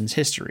this person's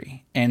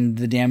history and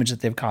the damage that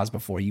they've caused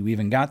before you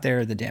even got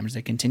there, the damage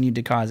they continued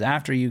to cause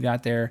after you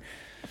got there.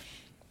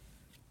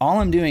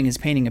 All I'm doing is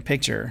painting a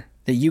picture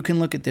that you can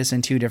look at this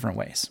in two different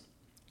ways.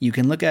 You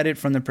can look at it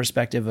from the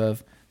perspective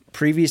of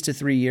previous to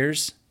 3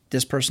 years,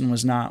 this person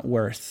was not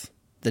worth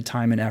the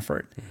time and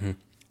effort. Mm-hmm.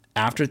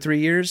 After 3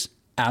 years,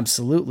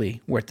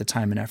 absolutely worth the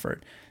time and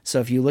effort. So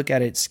if you look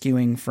at it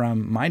skewing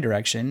from my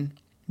direction,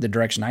 the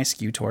direction I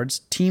skew towards,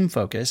 team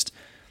focused,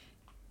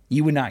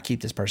 you would not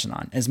keep this person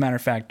on. As a matter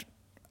of fact,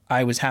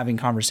 I was having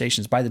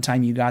conversations by the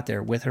time you got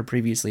there with her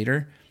previous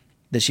leader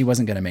that she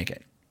wasn't going to make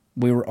it.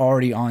 We were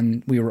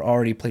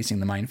already placing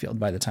the minefield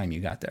by the time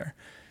you got there.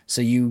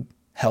 So you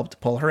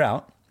helped pull her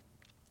out.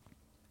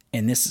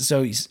 And as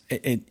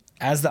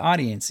the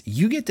audience,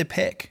 you get to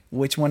pick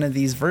which one of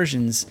these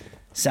versions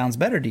sounds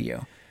better to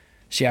you.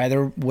 She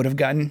either would have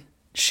gotten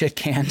shit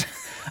canned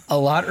a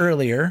lot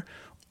earlier,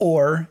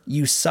 or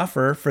you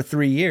suffer for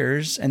 3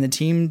 years and the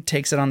team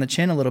takes it on the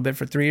chin a little bit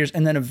for 3 years,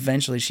 and then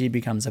eventually she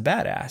becomes a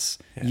badass.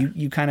 Yeah.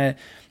 You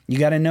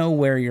got to know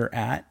where you're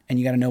at, and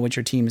you got to know what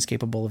your team is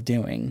capable of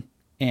doing,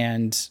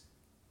 and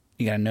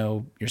you got to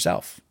know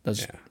yourself.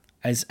 Those, yeah.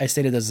 I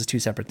stated those as two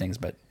separate things,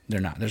 but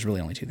they're not. There's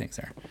really only two things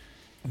there.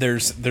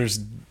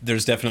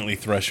 There's definitely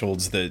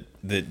thresholds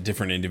that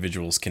different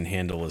individuals can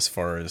handle as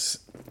far as,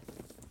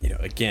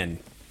 again,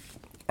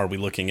 are we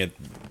looking at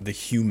the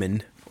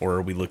human or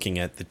are we looking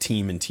at the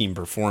team and team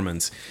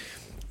performance?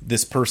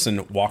 This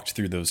person walked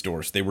through those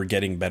doors. They were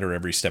getting better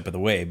every step of the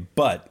way.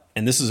 But,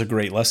 and this is a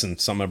great lesson,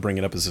 so I'm going to bring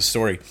it up as a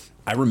story.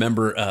 I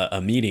remember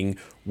a meeting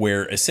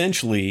where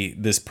essentially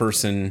this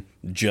person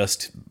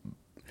just,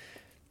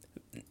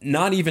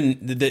 not even,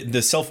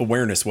 the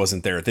self-awareness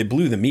wasn't there. They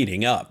blew the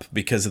meeting up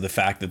because of the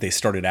fact that they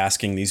started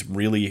asking these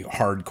really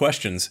hard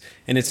questions.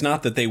 And it's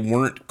not that they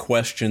weren't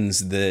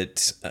questions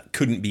that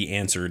couldn't be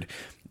answered.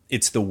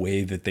 It's the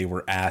way that they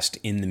were asked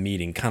in the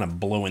meeting, kind of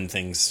blowing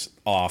things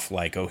off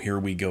like, oh, here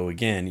we go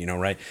again,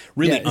 right?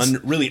 Really,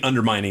 really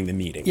undermining the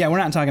meeting. Yeah, we're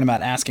not talking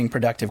about asking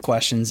productive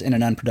questions in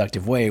an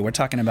unproductive way. We're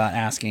talking about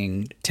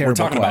asking terrible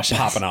questions. We're talking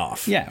about popping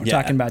off. Yeah, we're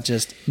talking about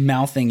just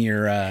mouthing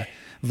your,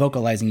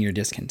 vocalizing your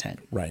discontent.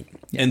 Right.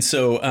 Yeah. And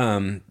so,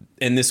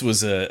 and this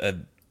was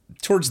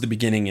towards the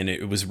beginning, and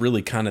it was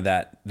really kind of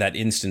that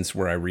instance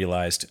where I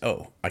realized,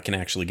 oh, I can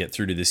actually get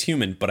through to this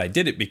human, but I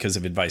did it because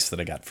of advice that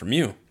I got from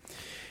you.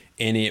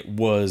 And it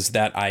was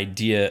that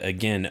idea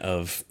again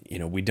of,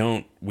 we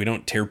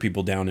don't tear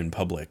people down in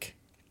public,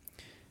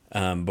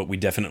 but we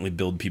definitely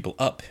build people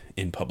up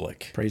in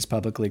public. Praise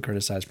publicly,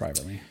 criticize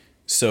privately.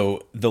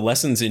 So the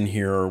lessons in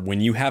here are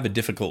when you have a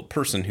difficult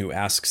person who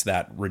asks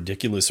that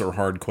ridiculous or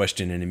hard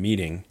question in a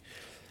meeting,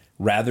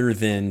 rather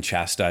than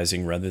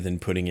chastising, rather than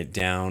putting it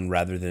down,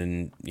 rather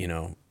than,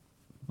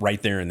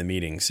 right there in the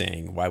meeting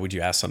saying, why would you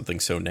ask something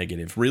so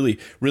negative? Really,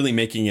 really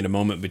making it a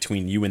moment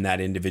between you and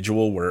that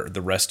individual where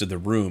the rest of the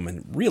room,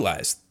 and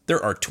realize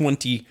there are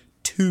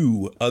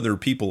 22 other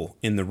people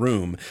in the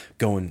room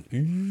going,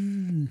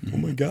 oh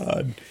my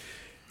God.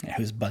 Yeah,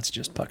 whose butts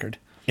just puckered.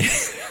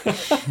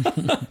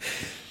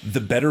 The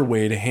better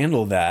way to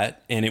handle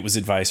that, and it was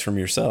advice from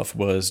yourself,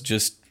 was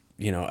just,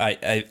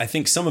 I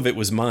think some of it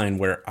was mine,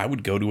 where I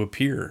would go to a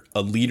peer,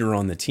 a leader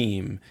on the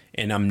team,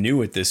 and I'm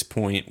new at this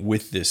point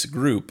with this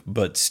group,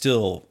 but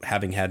still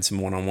having had some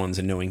one-on-ones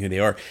and knowing who they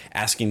are,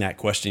 asking that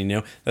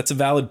question, that's a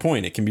valid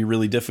point. It can be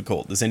really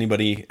difficult.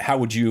 How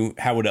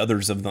would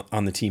others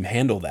on the team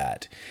handle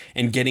that?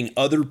 And getting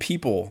other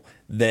people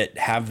that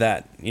have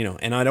that,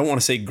 and I don't want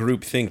to say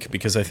group think,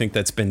 because I think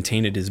that's been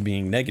tainted as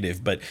being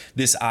negative, but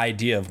this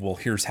idea of, well,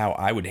 here's how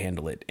I would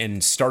handle it,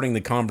 and starting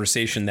the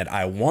conversation that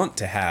I want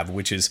to have,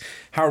 which is,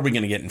 how are we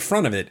going to get in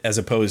front of it, as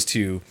opposed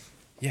to,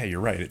 yeah,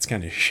 you're right, it's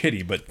kind of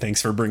shitty, but thanks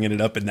for bringing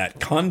it up in that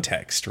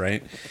context,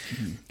 right?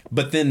 Mm-hmm.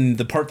 But then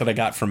the part that I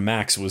got from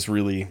Max was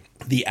really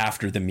the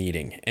after the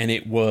meeting, and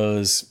it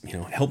was,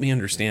 help me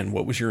understand,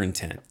 what was your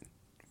intent?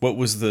 What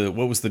was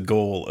the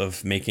goal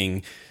of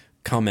making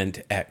comment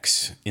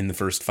X in the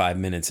first 5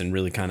 minutes, and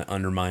really kind of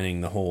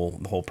undermining the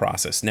whole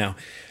process? Now,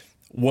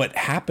 what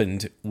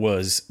happened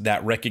was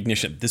that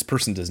recognition. This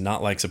person does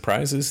not like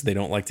surprises. They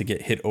don't like to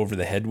get hit over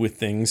the head with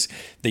things.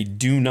 They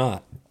do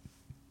not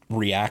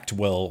react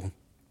well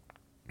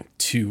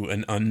to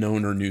an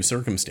unknown or new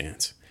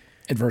circumstance.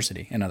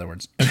 Adversity, in other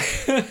words.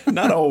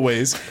 Not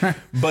always.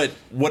 But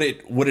what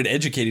it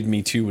educated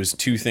me to was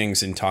two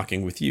things in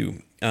talking with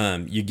you.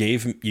 You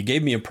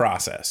gave me a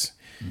process.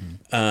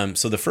 Mm-hmm.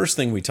 So the first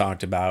thing we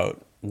talked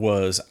about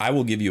was, I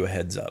will give you a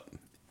heads up.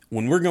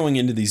 When we're going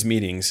into these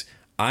meetings,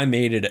 I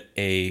made it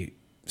a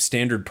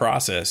standard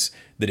process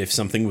that if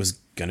something was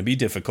going to be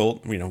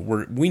difficult, we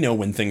know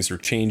when things are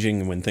changing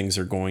and when things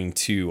are going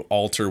to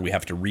alter, we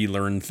have to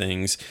relearn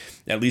things.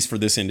 At least for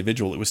this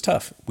individual, it was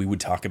tough. We would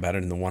talk about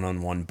it in the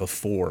one-on-one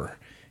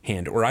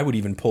beforehand, or I would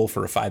even pull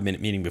for a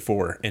 5-minute meeting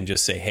before and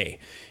just say, hey,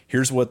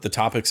 here's what the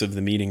topics of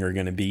the meeting are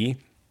going to be.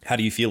 How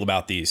do you feel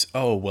about these?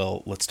 Oh,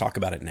 well, let's talk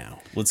about it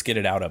now. Let's get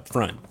it out up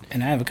front.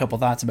 And I have a couple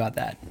thoughts about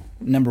that.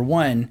 Number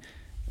one,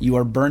 you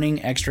are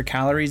burning extra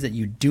calories that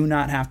you do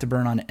not have to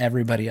burn on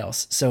everybody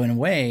else. So in a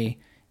way,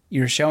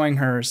 you're showing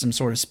her some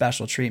sort of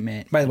special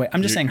treatment. By the way,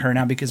 I'm just saying her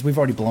now because we've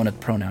already blown a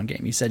pronoun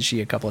game. You said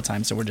she a couple of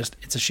times, so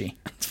it's a she.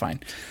 It's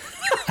fine.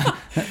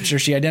 I'm sure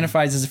she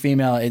identifies as a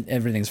female.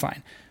 Everything's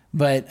fine.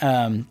 But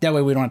that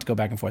way we don't have to go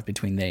back and forth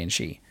between they and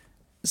she.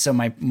 So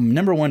my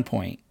number one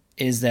point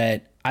is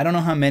that I don't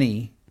know how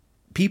many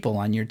people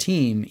on your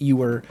team you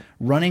were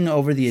running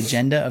over the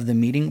agenda of the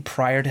meeting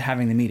prior to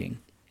having the meeting.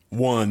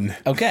 One.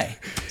 Okay.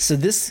 So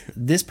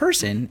this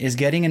person is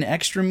getting an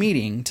extra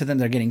meeting to them.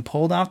 They're getting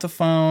pulled off the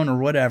phone or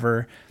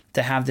whatever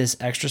to have this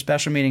extra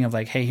special meeting of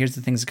like, hey, here's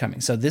the things coming.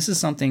 So this is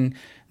something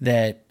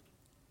that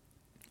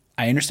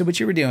I understood what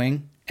you were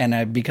doing.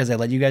 And because I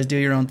let you guys do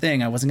your own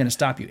thing, I wasn't going to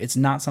stop you. It's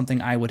not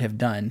something I would have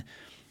done.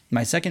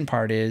 My second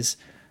part is,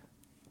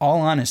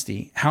 all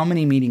honesty, how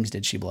many meetings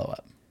did she blow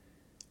up?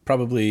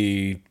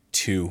 Probably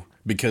 2.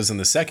 Because in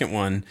the second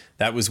one,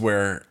 that was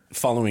where,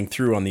 following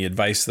through on the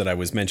advice that I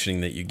was mentioning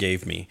that you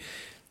gave me,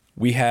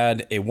 we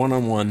had a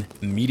one-on-one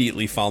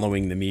immediately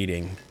following the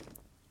meeting,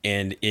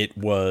 and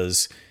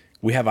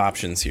we have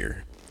options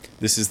here.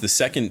 This is the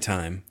second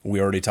time, we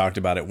already talked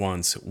about it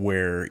once,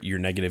 where your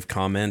negative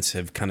comments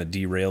have kind of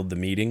derailed the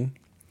meeting.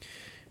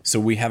 So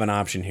we have an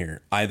option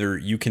here. Either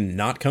you can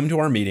not come to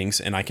our meetings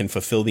and I can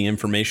fulfill the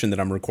information that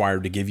I'm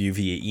required to give you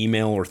via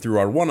email or through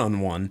our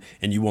one-on-one,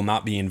 and you will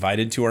not be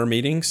invited to our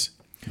meetings.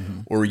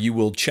 Mm-hmm. Or you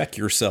will check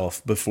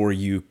yourself before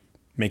you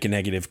make a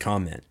negative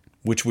comment.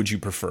 Which would you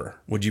prefer?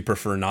 Would you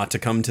prefer not to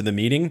come to the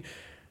meeting?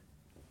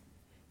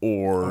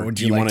 Or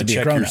do you want to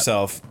check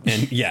yourself?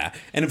 And yeah.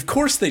 And of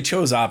course they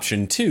chose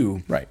option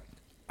 2. Right.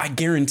 I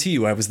guarantee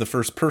you I was the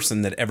first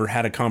person that ever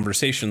had a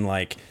conversation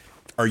like,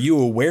 are you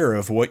aware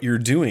of what you're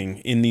doing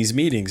in these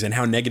meetings and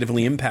how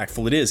negatively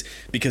impactful it is?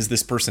 Because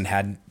this person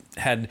had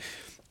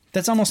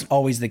That's almost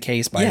always the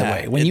case, by the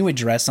way. When you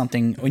address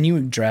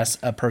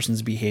a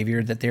person's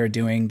behavior that they're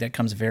doing that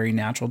comes very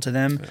natural to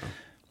them,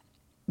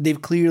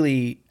 they've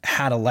clearly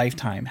had a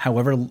lifetime,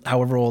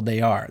 however old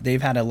they are.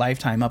 They've had a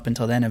lifetime up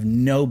until then of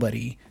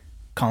nobody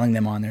calling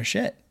them on their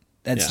shit.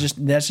 That's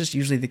just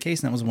usually the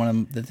case. And that was one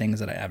of the things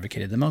that I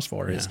advocated the most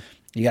for is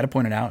you got to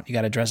point it out, you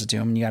got to address it to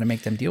them, and you got to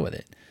make them deal with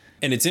it.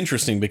 And it's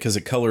interesting because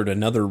it colored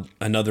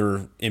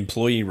another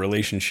employee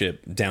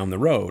relationship down the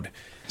road.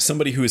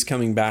 Somebody who is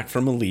coming back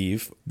from a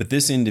leave, but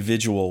this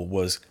individual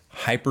was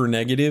hyper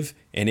negative,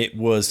 and it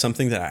was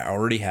something that I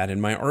already had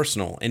in my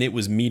arsenal. And it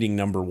was meeting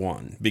number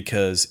 1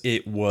 because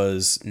it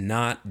was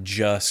not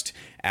just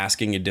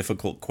asking a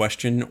difficult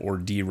question or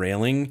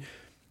derailing.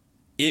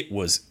 It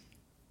was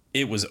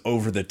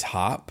over the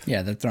top.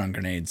 Yeah, they're throwing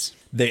grenades.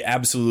 They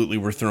absolutely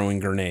were throwing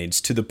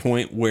grenades to the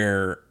point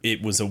where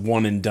it was a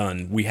one and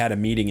done. We had a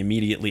meeting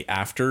immediately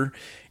after,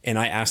 and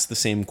I asked the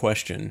same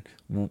question.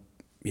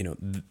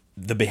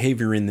 The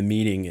behavior in the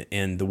meeting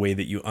and the way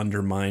that you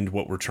undermined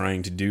what we're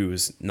trying to do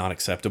is not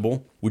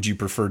acceptable. Would you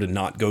prefer to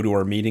not go to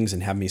our meetings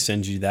and have me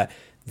send you that?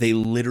 They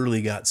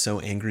literally got so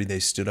angry they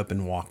stood up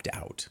and walked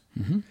out.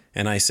 Mm-hmm.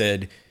 And I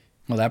said,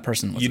 Well, that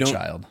person was a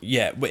child.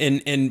 Yeah,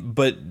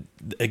 but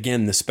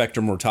again, the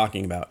spectrum we're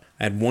talking about.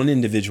 I had one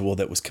individual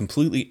that was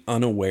completely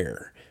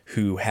unaware,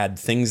 who had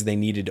things they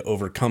needed to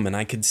overcome, and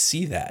I could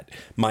see that.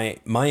 My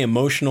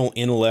emotional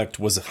intellect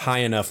was high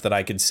enough that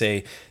I could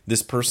say,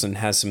 this person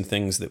has some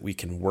things that we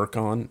can work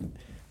on.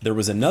 There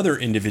was another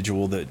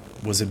individual that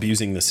was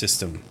abusing the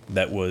system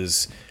that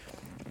was...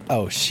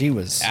 Oh, she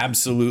was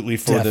absolutely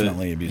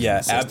definitely abusing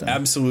the system.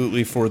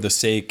 Absolutely for the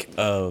sake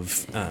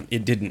of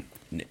it didn't.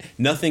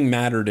 Nothing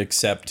mattered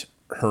except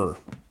her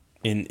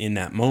in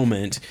that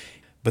moment.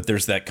 But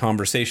there's that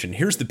conversation.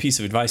 Here's the piece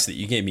of advice that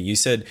you gave me. You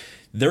said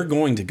they're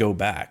going to go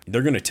back.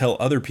 They're going to tell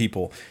other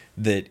people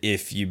that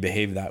if you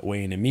behave that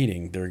way in a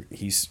meeting,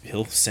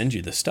 he'll send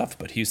you the stuff.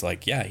 But he's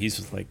like, yeah,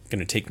 he's like going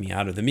to take me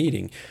out of the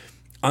meeting.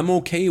 I'm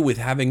okay with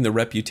having the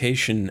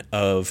reputation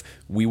of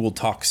we will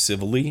talk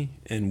civilly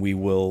and we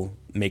will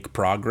make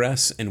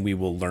progress and we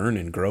will learn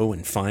and grow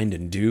and find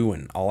and do,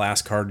 and I'll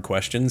ask hard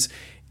questions.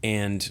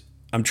 And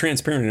I'm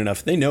transparent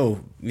enough. They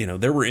know,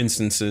 there were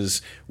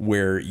instances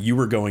where you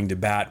were going to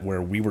bat,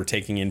 where we were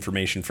taking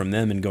information from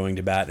them and going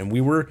to bat. And we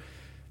were,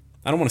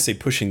 I don't want to say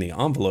pushing the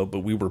envelope, but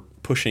we were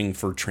pushing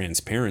for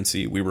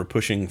transparency. We were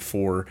pushing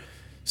for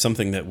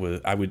something that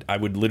was, I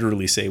would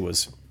literally say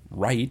was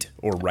right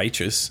or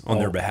righteous on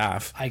their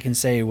behalf. I can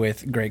say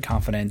with great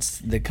confidence,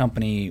 the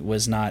company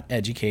was not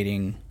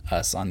educating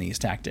us on these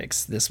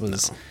tactics. This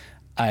was,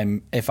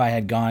 if I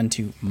had gone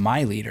to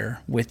my leader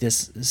with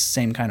this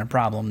same kind of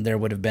problem, there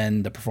would have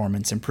been the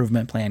performance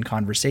improvement plan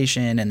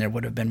conversation, and there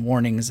would have been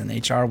warnings, and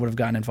HR would have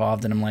gotten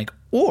involved. And I'm like,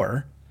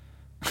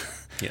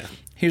 yeah,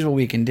 here's what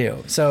we can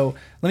do. So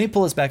let me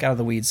pull us back out of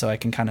the weeds so I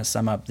can kind of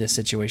sum up this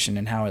situation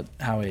and how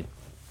it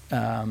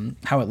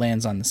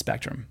lands on the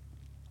spectrum.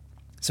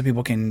 So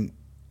people can,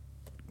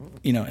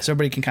 so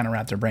everybody can kind of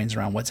wrap their brains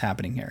around what's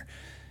happening here.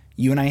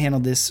 You and I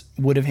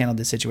would have handled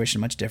this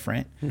situation much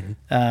different.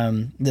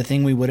 Mm-hmm. The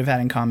thing we would have had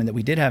in common, that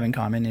we did have in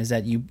common, is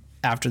that you,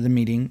 after the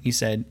meeting, you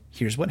said,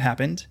 here's what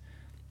happened.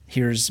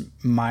 Here's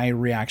my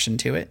reaction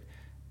to it.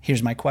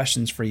 Here's my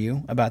questions for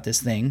you about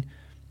this thing.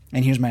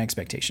 And here's my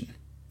expectation.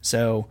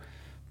 So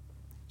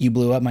you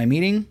blew up my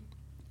meeting.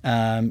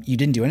 You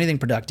didn't do anything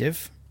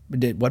productive.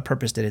 What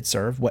purpose did it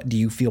serve? What do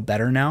you feel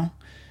better now?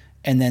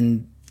 And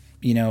then,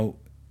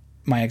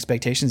 my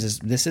expectations is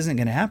this isn't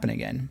going to happen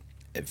again.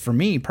 For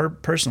me,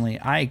 personally,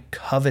 I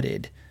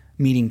coveted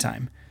meeting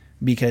time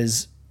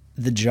because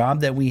the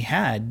job that we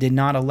had did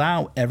not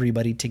allow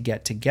everybody to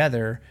get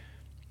together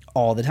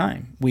all the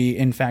time. We,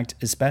 in fact,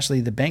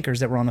 especially the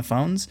bankers that were on the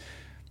phones,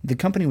 the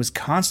company was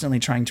constantly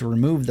trying to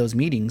remove those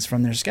meetings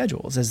from their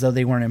schedules as though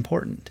they weren't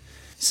important.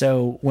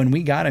 So when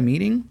we got a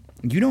meeting,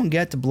 you don't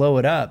get to blow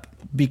it up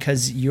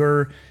because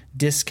you're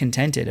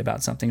discontented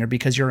about something or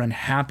because you're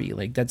unhappy.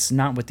 Like, that's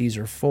not what these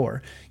are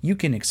for. You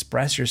can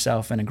express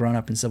yourself in a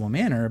grown-up and civil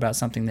manner about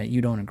something that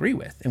you don't agree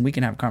with, and we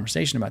can have a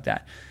conversation about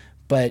that.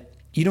 But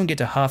you don't get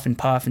to huff and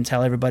puff and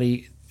tell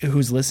everybody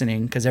who's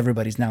listening, because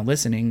everybody's now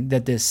listening,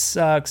 that this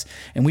sucks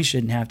and we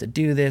shouldn't have to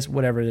do this,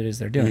 whatever it is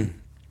they're doing.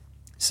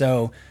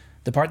 So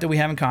the part that we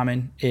have in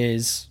common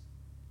is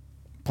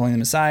pulling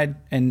them aside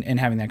and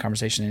having that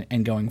conversation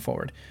and going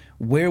forward.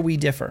 Where we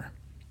differ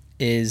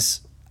is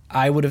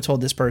I would have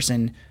told this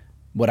person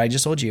what I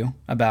just told you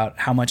about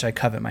how much I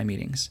covet my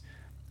meetings.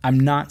 I'm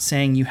not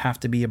saying you have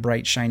to be a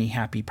bright, shiny,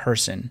 happy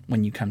person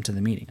when you come to the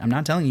meeting. I'm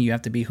not telling you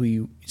have to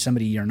be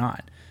somebody you're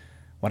not.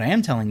 What I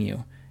am telling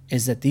you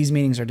is that these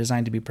meetings are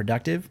designed to be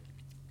productive.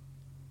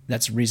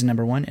 That's reason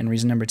number one. And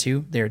reason number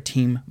two, they're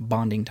team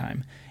bonding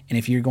time. And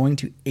if you're going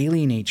to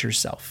alienate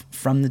yourself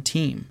from the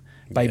team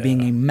by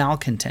being a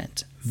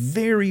malcontent,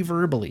 very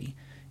verbally,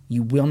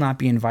 you will not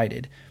be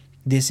invited.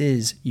 This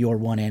is your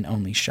one and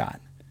only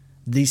shot.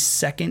 The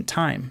second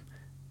time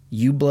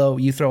you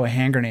throw a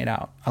hand grenade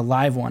out, a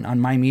live one, on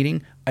my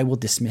meeting, I will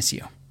dismiss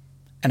you.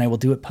 And I will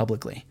do it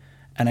publicly.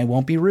 And I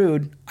won't be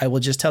rude. I will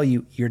just tell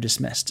you, you're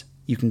dismissed.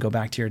 You can go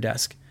back to your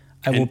desk.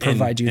 I will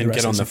provide you the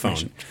rest of the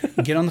information.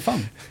 Get on the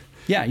phone.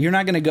 Yeah, you're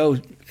not going to go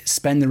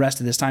spend the rest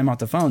of this time off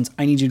the phones.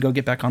 I need you to go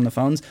get back on the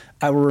phones.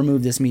 I will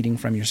remove this meeting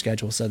from your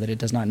schedule so that it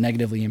does not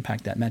negatively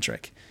impact that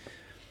metric.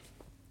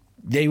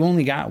 They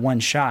only got one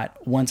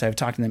shot once I've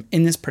talked to them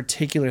in this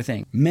particular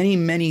thing. Many,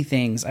 many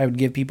things I would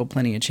give people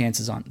plenty of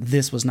chances on.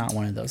 This was not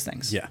one of those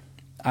things. Yeah.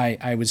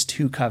 I was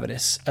too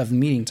covetous of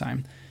meeting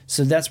time.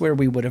 So that's where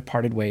we would have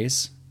parted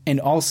ways. And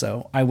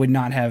also, I would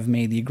not have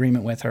made the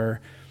agreement with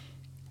her,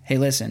 hey,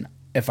 listen,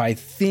 if I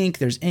think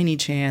there's any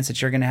chance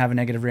that you're going to have a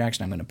negative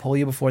reaction, I'm going to pull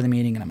you before the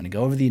meeting and I'm going to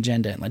go over the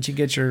agenda and let you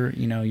get your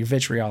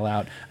vitriol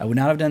out. I would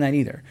not have done that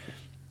either.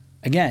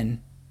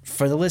 Again,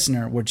 for the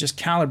listener, we're just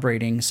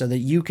calibrating so that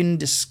you can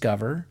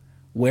discover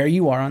where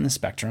you are on the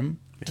spectrum.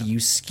 Yeah. Do you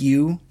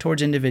skew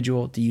towards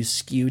individual? Do you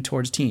skew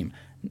towards team?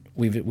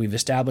 We've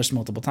established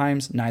multiple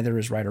times, neither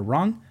is right or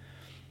wrong.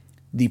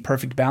 The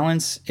perfect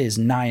balance is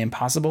nigh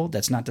impossible.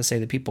 That's not to say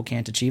that people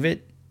can't achieve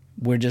it.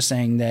 We're just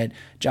saying that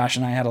Josh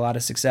and I had a lot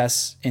of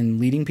success in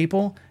leading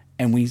people,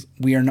 and we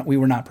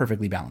were not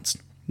perfectly balanced.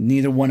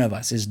 Neither one of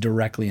us is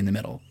directly in the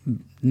middle.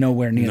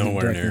 Nowhere near in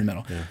the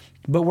middle. Yeah.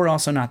 But we're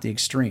also not the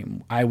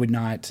extreme. I would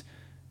not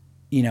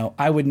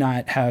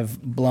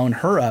have blown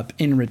her up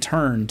in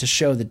return to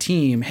show the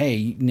team,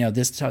 hey,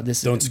 this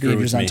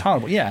behavior is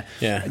intolerable. Yeah.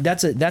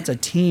 That's a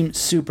team,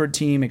 super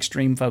team,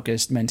 extreme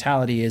focused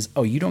mentality is,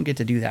 oh, you don't get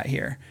to do that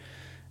here.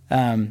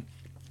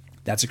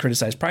 That's a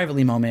criticize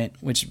privately moment,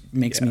 which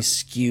makes me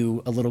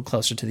skew a little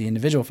closer to the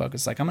individual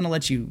focus. Like, I'm going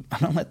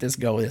to let this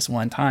go this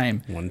one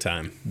time. One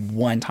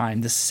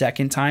time. The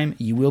second time,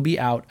 you will be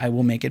out. I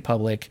will make it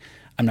public.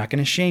 I'm not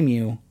going to shame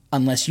you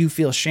unless you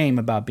feel shame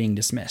about being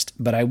dismissed,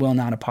 but I will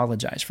not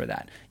apologize for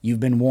that. You've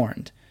been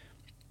warned.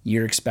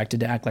 You're expected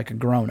to act like a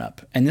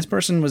grown-up. And this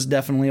person was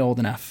definitely old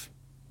enough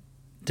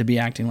to be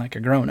acting like a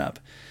grown-up.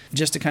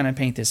 Just to kind of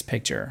paint this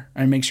picture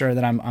and make sure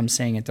that I'm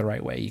saying it the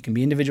right way. You can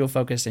be individual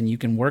focused and you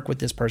can work with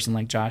this person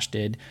like Josh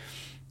did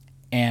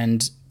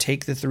and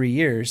take the 3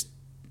 years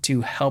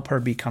to help her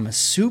become a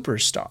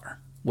superstar,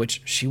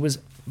 which she was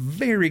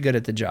very good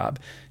at the job.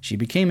 She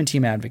became a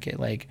team advocate.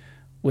 Like,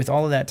 with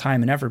all of that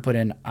time and effort put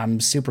in, I'm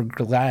super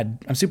glad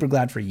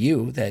for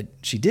you that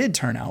she did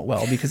turn out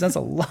well, because that's a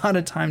lot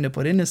of time to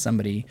put into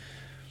somebody.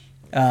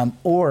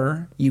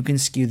 Or you can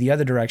skew the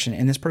other direction,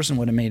 and this person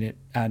would have made it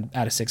out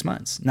of 6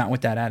 months, not with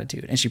that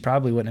attitude. And she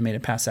probably wouldn't have made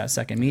it past that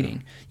second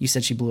meeting. You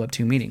said she blew up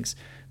 2 meetings.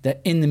 That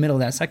in the middle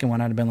of that second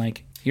one, I'd have been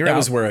like, you're out. That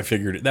was where I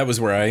figured it. That was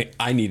where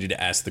I needed to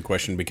ask the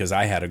question, because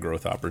I had a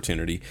growth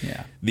opportunity.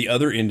 Yeah. The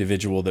other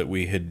individual that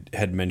we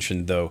had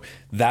mentioned, though,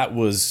 that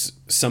was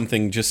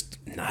something just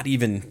not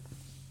even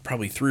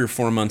probably 3 or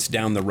 4 months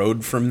down the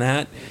road from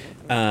that.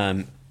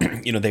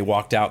 They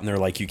walked out and they're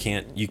like, you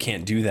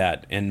can't do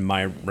that. And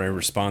my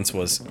response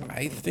was,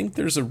 I think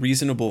there's a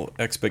reasonable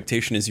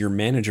expectation as your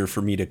manager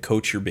for me to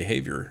coach your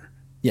behavior.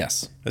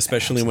 Yes.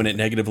 Especially when it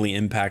negatively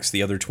impacts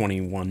the other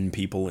 21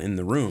 people in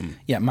the room.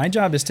 Yeah. My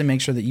job is to make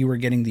sure that you are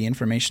getting the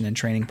information and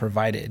training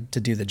provided to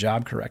do the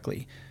job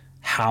correctly.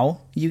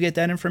 How you get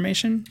that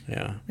information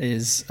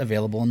is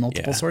available in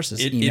multiple sources.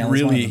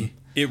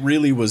 It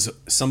really was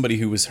somebody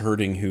who was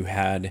hurting, who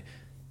had,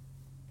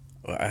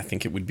 I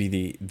think it would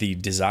be the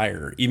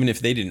desire, even if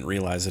they didn't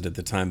realize it at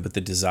the time, but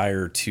the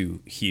desire to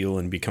heal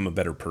and become a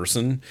better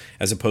person,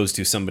 as opposed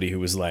to somebody who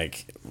was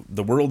like,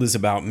 the world is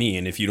about me,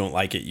 and if you don't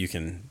like it, you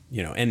can,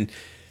 and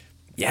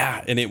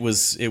it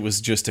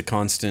was just a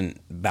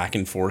constant back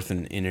and forth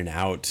and in and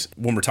out.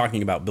 When we're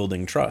talking about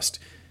building trust,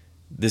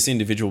 this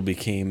individual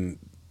became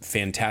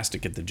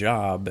fantastic at the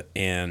job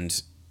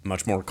and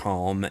much more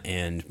calm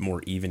and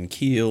more even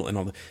keel and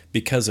all that,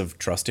 because of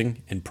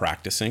trusting and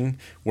practicing,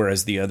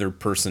 whereas the other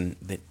person,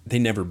 they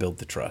never built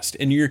the trust.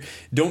 And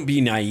don't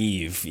be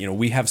naive.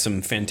 We have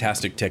some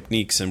fantastic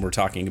techniques, and we're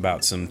talking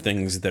about some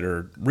things that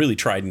are really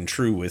tried and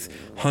true with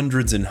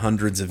hundreds and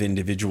hundreds of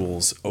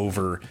individuals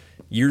over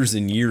years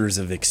and years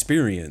of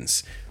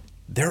experience.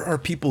 There are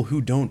people who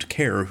don't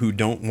care, who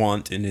don't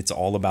want, and it's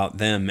all about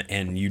them,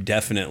 and you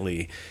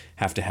definitely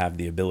have to have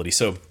the ability.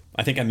 So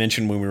I think I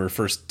mentioned when we were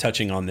first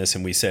touching on this,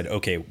 and we said,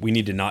 okay, we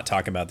need to not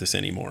talk about this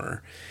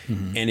anymore.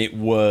 Mm-hmm. And it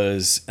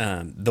was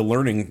the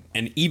learning,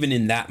 and even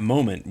in that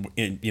moment,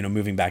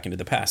 moving back into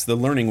the past, the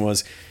learning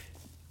was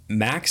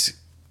Max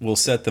will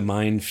set the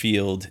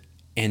minefield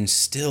and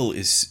still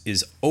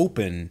is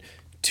open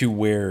to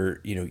where,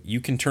 you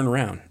can turn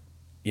around.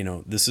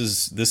 This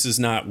is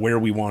not where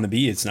we want to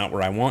be. It's not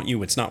where I want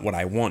you. It's not what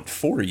I want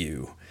for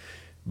you,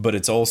 but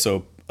it's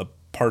also a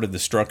part of the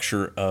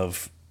structure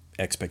of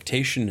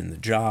expectation in the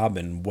job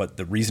and what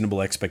the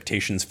reasonable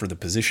expectations for the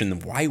position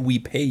and why we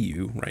pay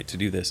you, right, to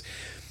do this.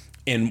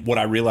 And what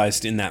I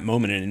realized in that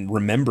moment and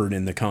remembered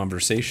in the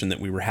conversation that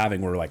we were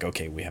having, we're like,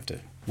 okay, we have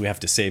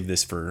to save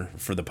this for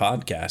the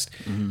podcast,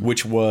 mm-hmm.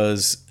 which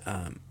was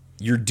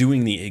you're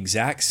doing the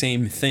exact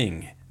same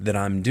thing that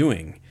I'm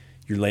doing.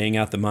 You're laying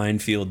out the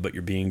minefield, but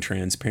you're being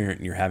transparent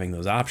and you're having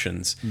those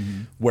options.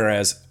 Mm-hmm.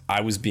 Whereas I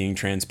was being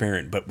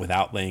transparent, but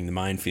without laying the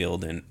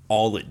minefield. And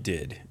all it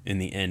did in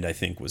the end, I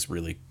think, was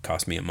really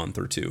cost me a month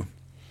or two.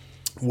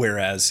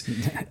 Whereas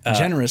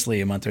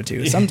generously a month or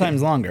two,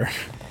 sometimes longer.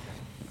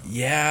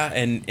 Yeah.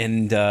 And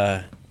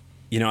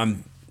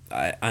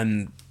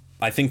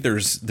I think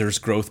there's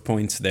growth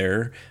points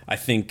there. I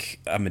think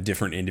I'm a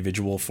different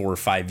individual 4 or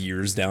 5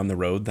 years down the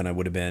road than I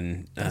would have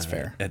been. That's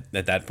fair. At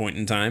that point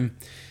in time.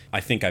 I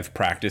think I've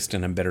practiced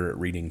and I'm better at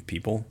reading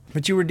people.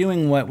 But you were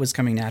doing what was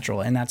coming natural,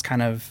 and that's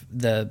kind of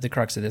the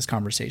crux of this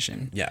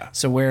conversation. Yeah.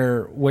 So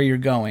where you're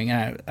going,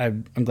 and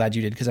I'm glad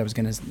you did, because I was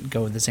going to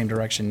go the same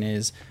direction,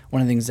 is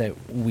one of the things that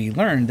we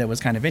learned that was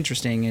kind of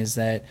interesting is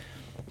that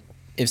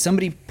if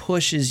somebody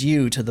pushes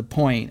you to the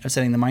point of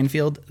setting the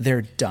minefield,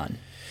 they're done.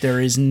 There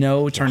is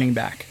no turning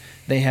back.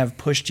 They have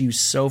pushed you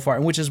so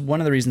far, which is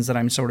one of the reasons that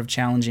I'm sort of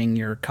challenging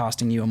your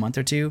costing you a month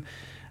or two.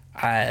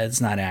 It's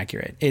not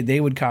accurate.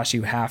 They would cost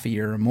you half a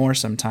year or more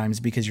sometimes,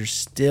 because you're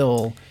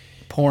still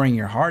pouring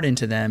your heart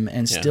into them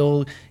and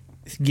still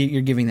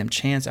you're giving them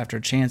chance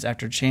after chance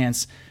after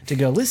chance to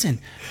go,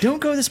 listen, don't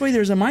go this way.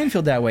 There's a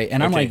minefield that way.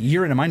 And I'm like,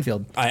 you're in a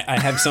minefield. I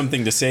have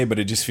something to say, but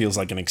it just feels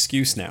like an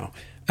excuse now.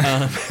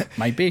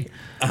 Might be.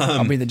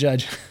 I'll be the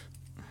judge.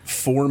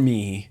 for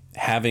me,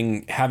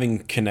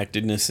 having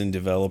connectedness and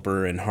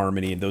developer and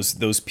harmony,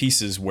 those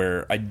pieces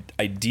where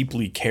I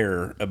deeply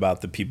care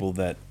about the people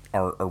that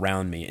are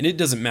around me. And it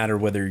doesn't matter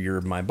whether you're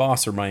my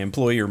boss or my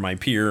employee or my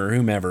peer or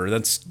whomever.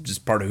 That's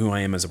just part of who I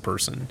am as a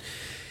person.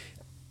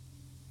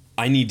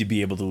 I need to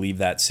be able to leave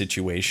that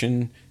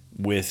situation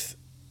with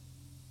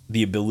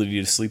the ability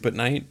to sleep at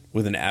night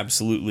with an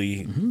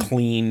absolutely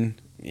clean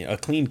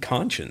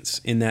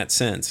conscience in that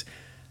sense.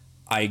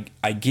 I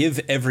give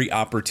every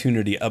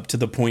opportunity up to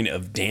the point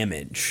of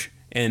damage,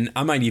 and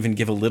I might even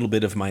give a little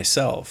bit of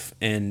myself.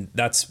 And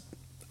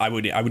I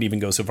would even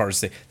go so far as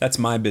to say that's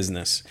my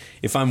business.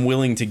 If I'm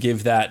willing to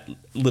give that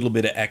little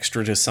bit of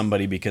extra to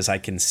somebody because I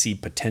can see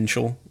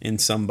potential in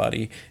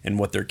somebody and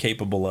what they're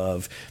capable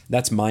of,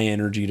 that's my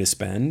energy to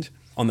spend.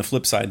 On the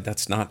flip side,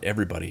 that's not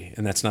everybody,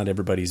 and that's not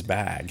everybody's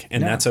bag,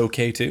 and that's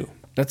okay too.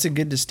 That's a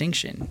good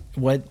distinction.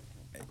 What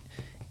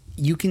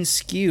you can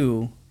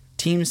skew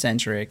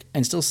team-centric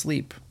and still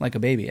sleep like a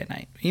baby at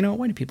night. You know,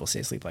 why do people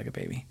say sleep like a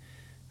baby?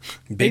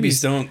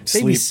 Babies don't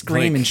sleep. Babies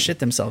scream and shit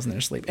themselves in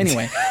their sleep.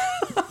 Anyway,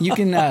 you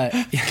can...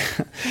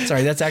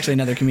 sorry, that's actually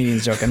another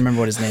comedian's joke. I don't remember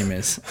what his name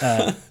is.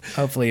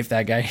 Hopefully, if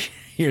that guy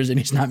hears it,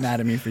 he's not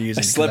mad at me for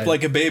using it. I slept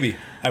like a baby.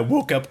 I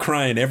woke up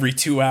crying every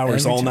 2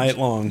 hours all night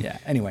long. Yeah,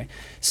 anyway.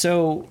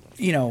 So,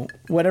 you know,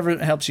 whatever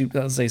helps you,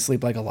 let's say,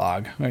 sleep like a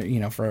log, or, you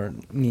know, for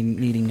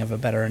needing of a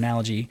better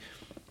analogy,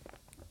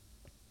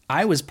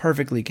 I was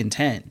perfectly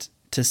content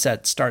to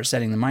start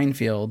setting the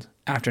minefield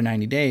after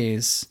 90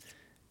 days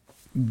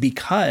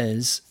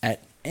because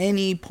at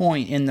any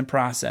point in the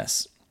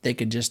process, they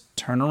could just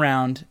turn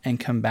around and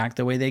come back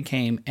the way they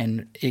came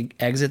and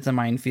exit the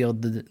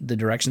minefield the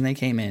direction they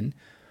came in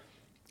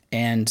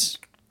and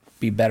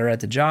be better at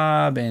the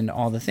job and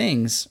all the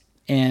things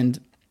and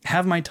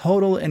have my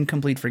total and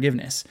complete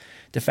forgiveness.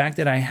 The fact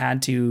that I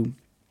had to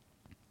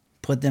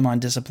put them on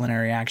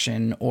disciplinary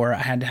action or I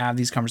had to have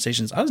these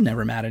conversations, I was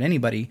never mad at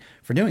anybody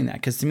for doing that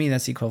because to me,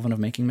 that's the equivalent of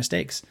making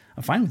mistakes.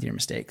 I'm fine with your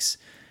mistakes.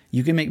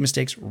 You can make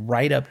mistakes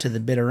right up to the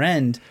bitter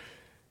end,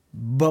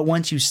 but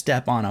once you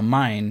step on a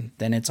mine,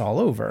 then it's all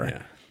over.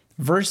 Yeah.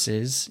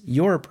 Versus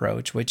your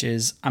approach, which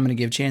is I'm going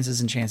to give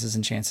chances and chances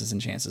and chances and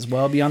chances.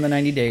 Well, beyond the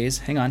 90 days,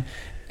 hang on.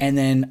 And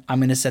then I'm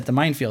going to set the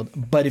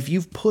minefield. But if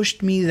you've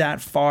pushed me that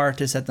far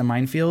to set the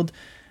minefield,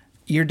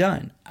 you're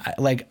done.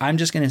 I'm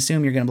just going to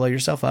assume you're going to blow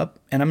yourself up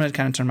and I'm going to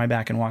kind of turn my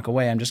back and walk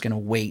away. I'm just going to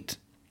wait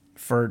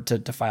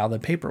to file the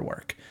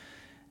paperwork.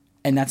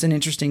 And that's an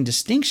interesting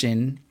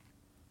distinction.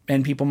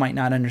 And people might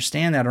not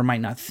understand that or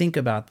might not think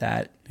about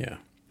that. Yeah.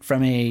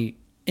 From a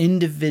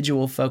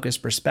individual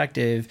focused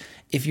perspective,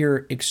 if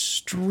you're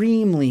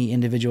extremely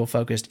individual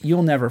focused,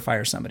 you'll never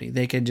fire somebody.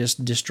 They could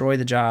just destroy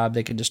the job.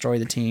 They could destroy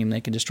the team.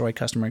 They could destroy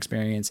customer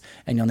experience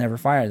and you'll never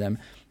fire them.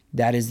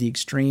 That is the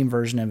extreme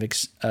version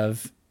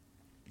of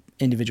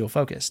individual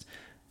focused.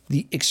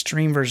 The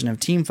extreme version of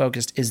team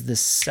focused is the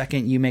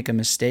second you make a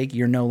mistake,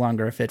 you're no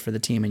longer a fit for the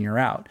team and you're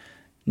out.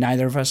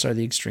 Neither of us are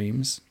the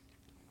extremes.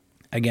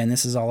 Again,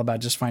 this is all about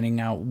just finding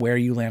out where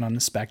you land on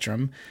the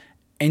spectrum.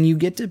 And you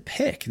get to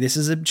pick. This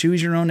is a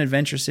choose your own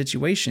adventure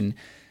situation.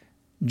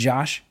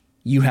 Josh,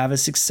 you have a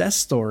success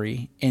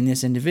story in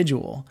this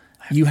individual.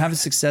 You have a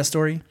success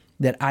story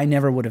that I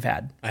never would have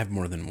had. I have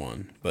more than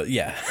one, but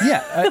yeah.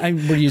 Yeah,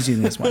 we're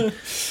using this one.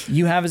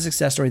 You have a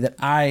success story that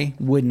I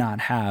would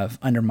not have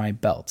under my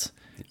belt.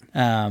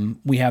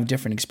 We have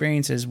different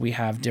experiences. We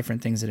have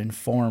different things that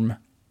inform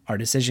our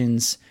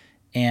decisions.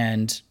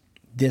 And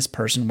this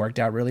person worked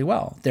out really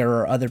well. There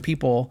are other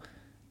people,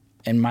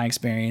 in my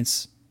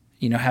experience,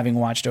 you know, having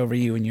watched over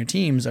you and your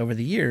teams over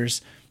the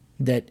years,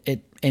 that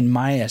it, in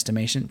my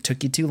estimation,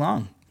 took you too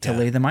long to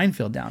lay the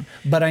minefield down.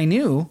 But I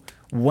knew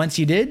once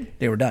you did,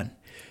 they were done.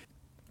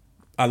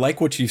 I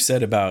like what you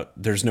said about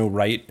there's no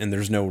right and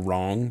there's no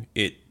wrong.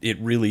 It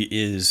really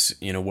is,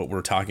 you know, what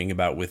we're talking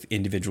about with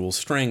individual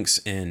strengths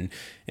and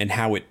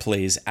how it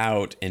plays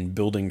out and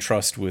building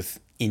trust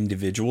with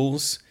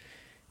individuals.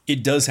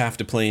 It does have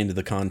to play into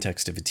the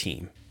context of a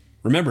team.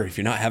 Remember, if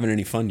you're not having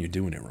any fun, you're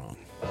doing it wrong.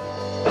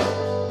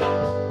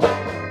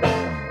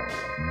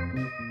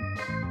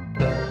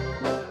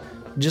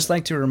 Just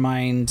like to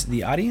remind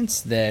the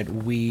audience that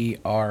we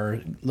are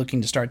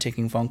looking to start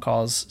taking phone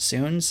calls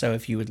soon. So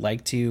if you would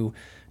like to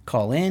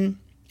call in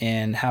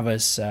and have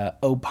us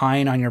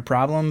opine on your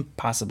problem,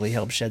 possibly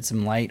help shed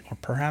some light or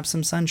perhaps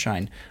some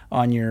sunshine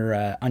on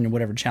your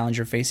whatever challenge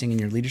you're facing in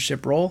your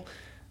leadership role,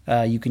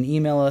 you can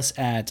email us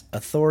at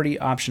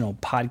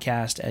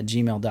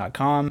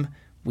authorityoptionalpodcast@gmail.com.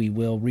 We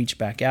will reach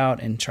back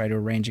out and try to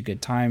arrange a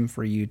good time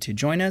for you to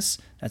join us.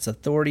 That's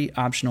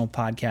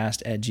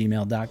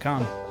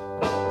authorityoptionalpodcast@gmail.com.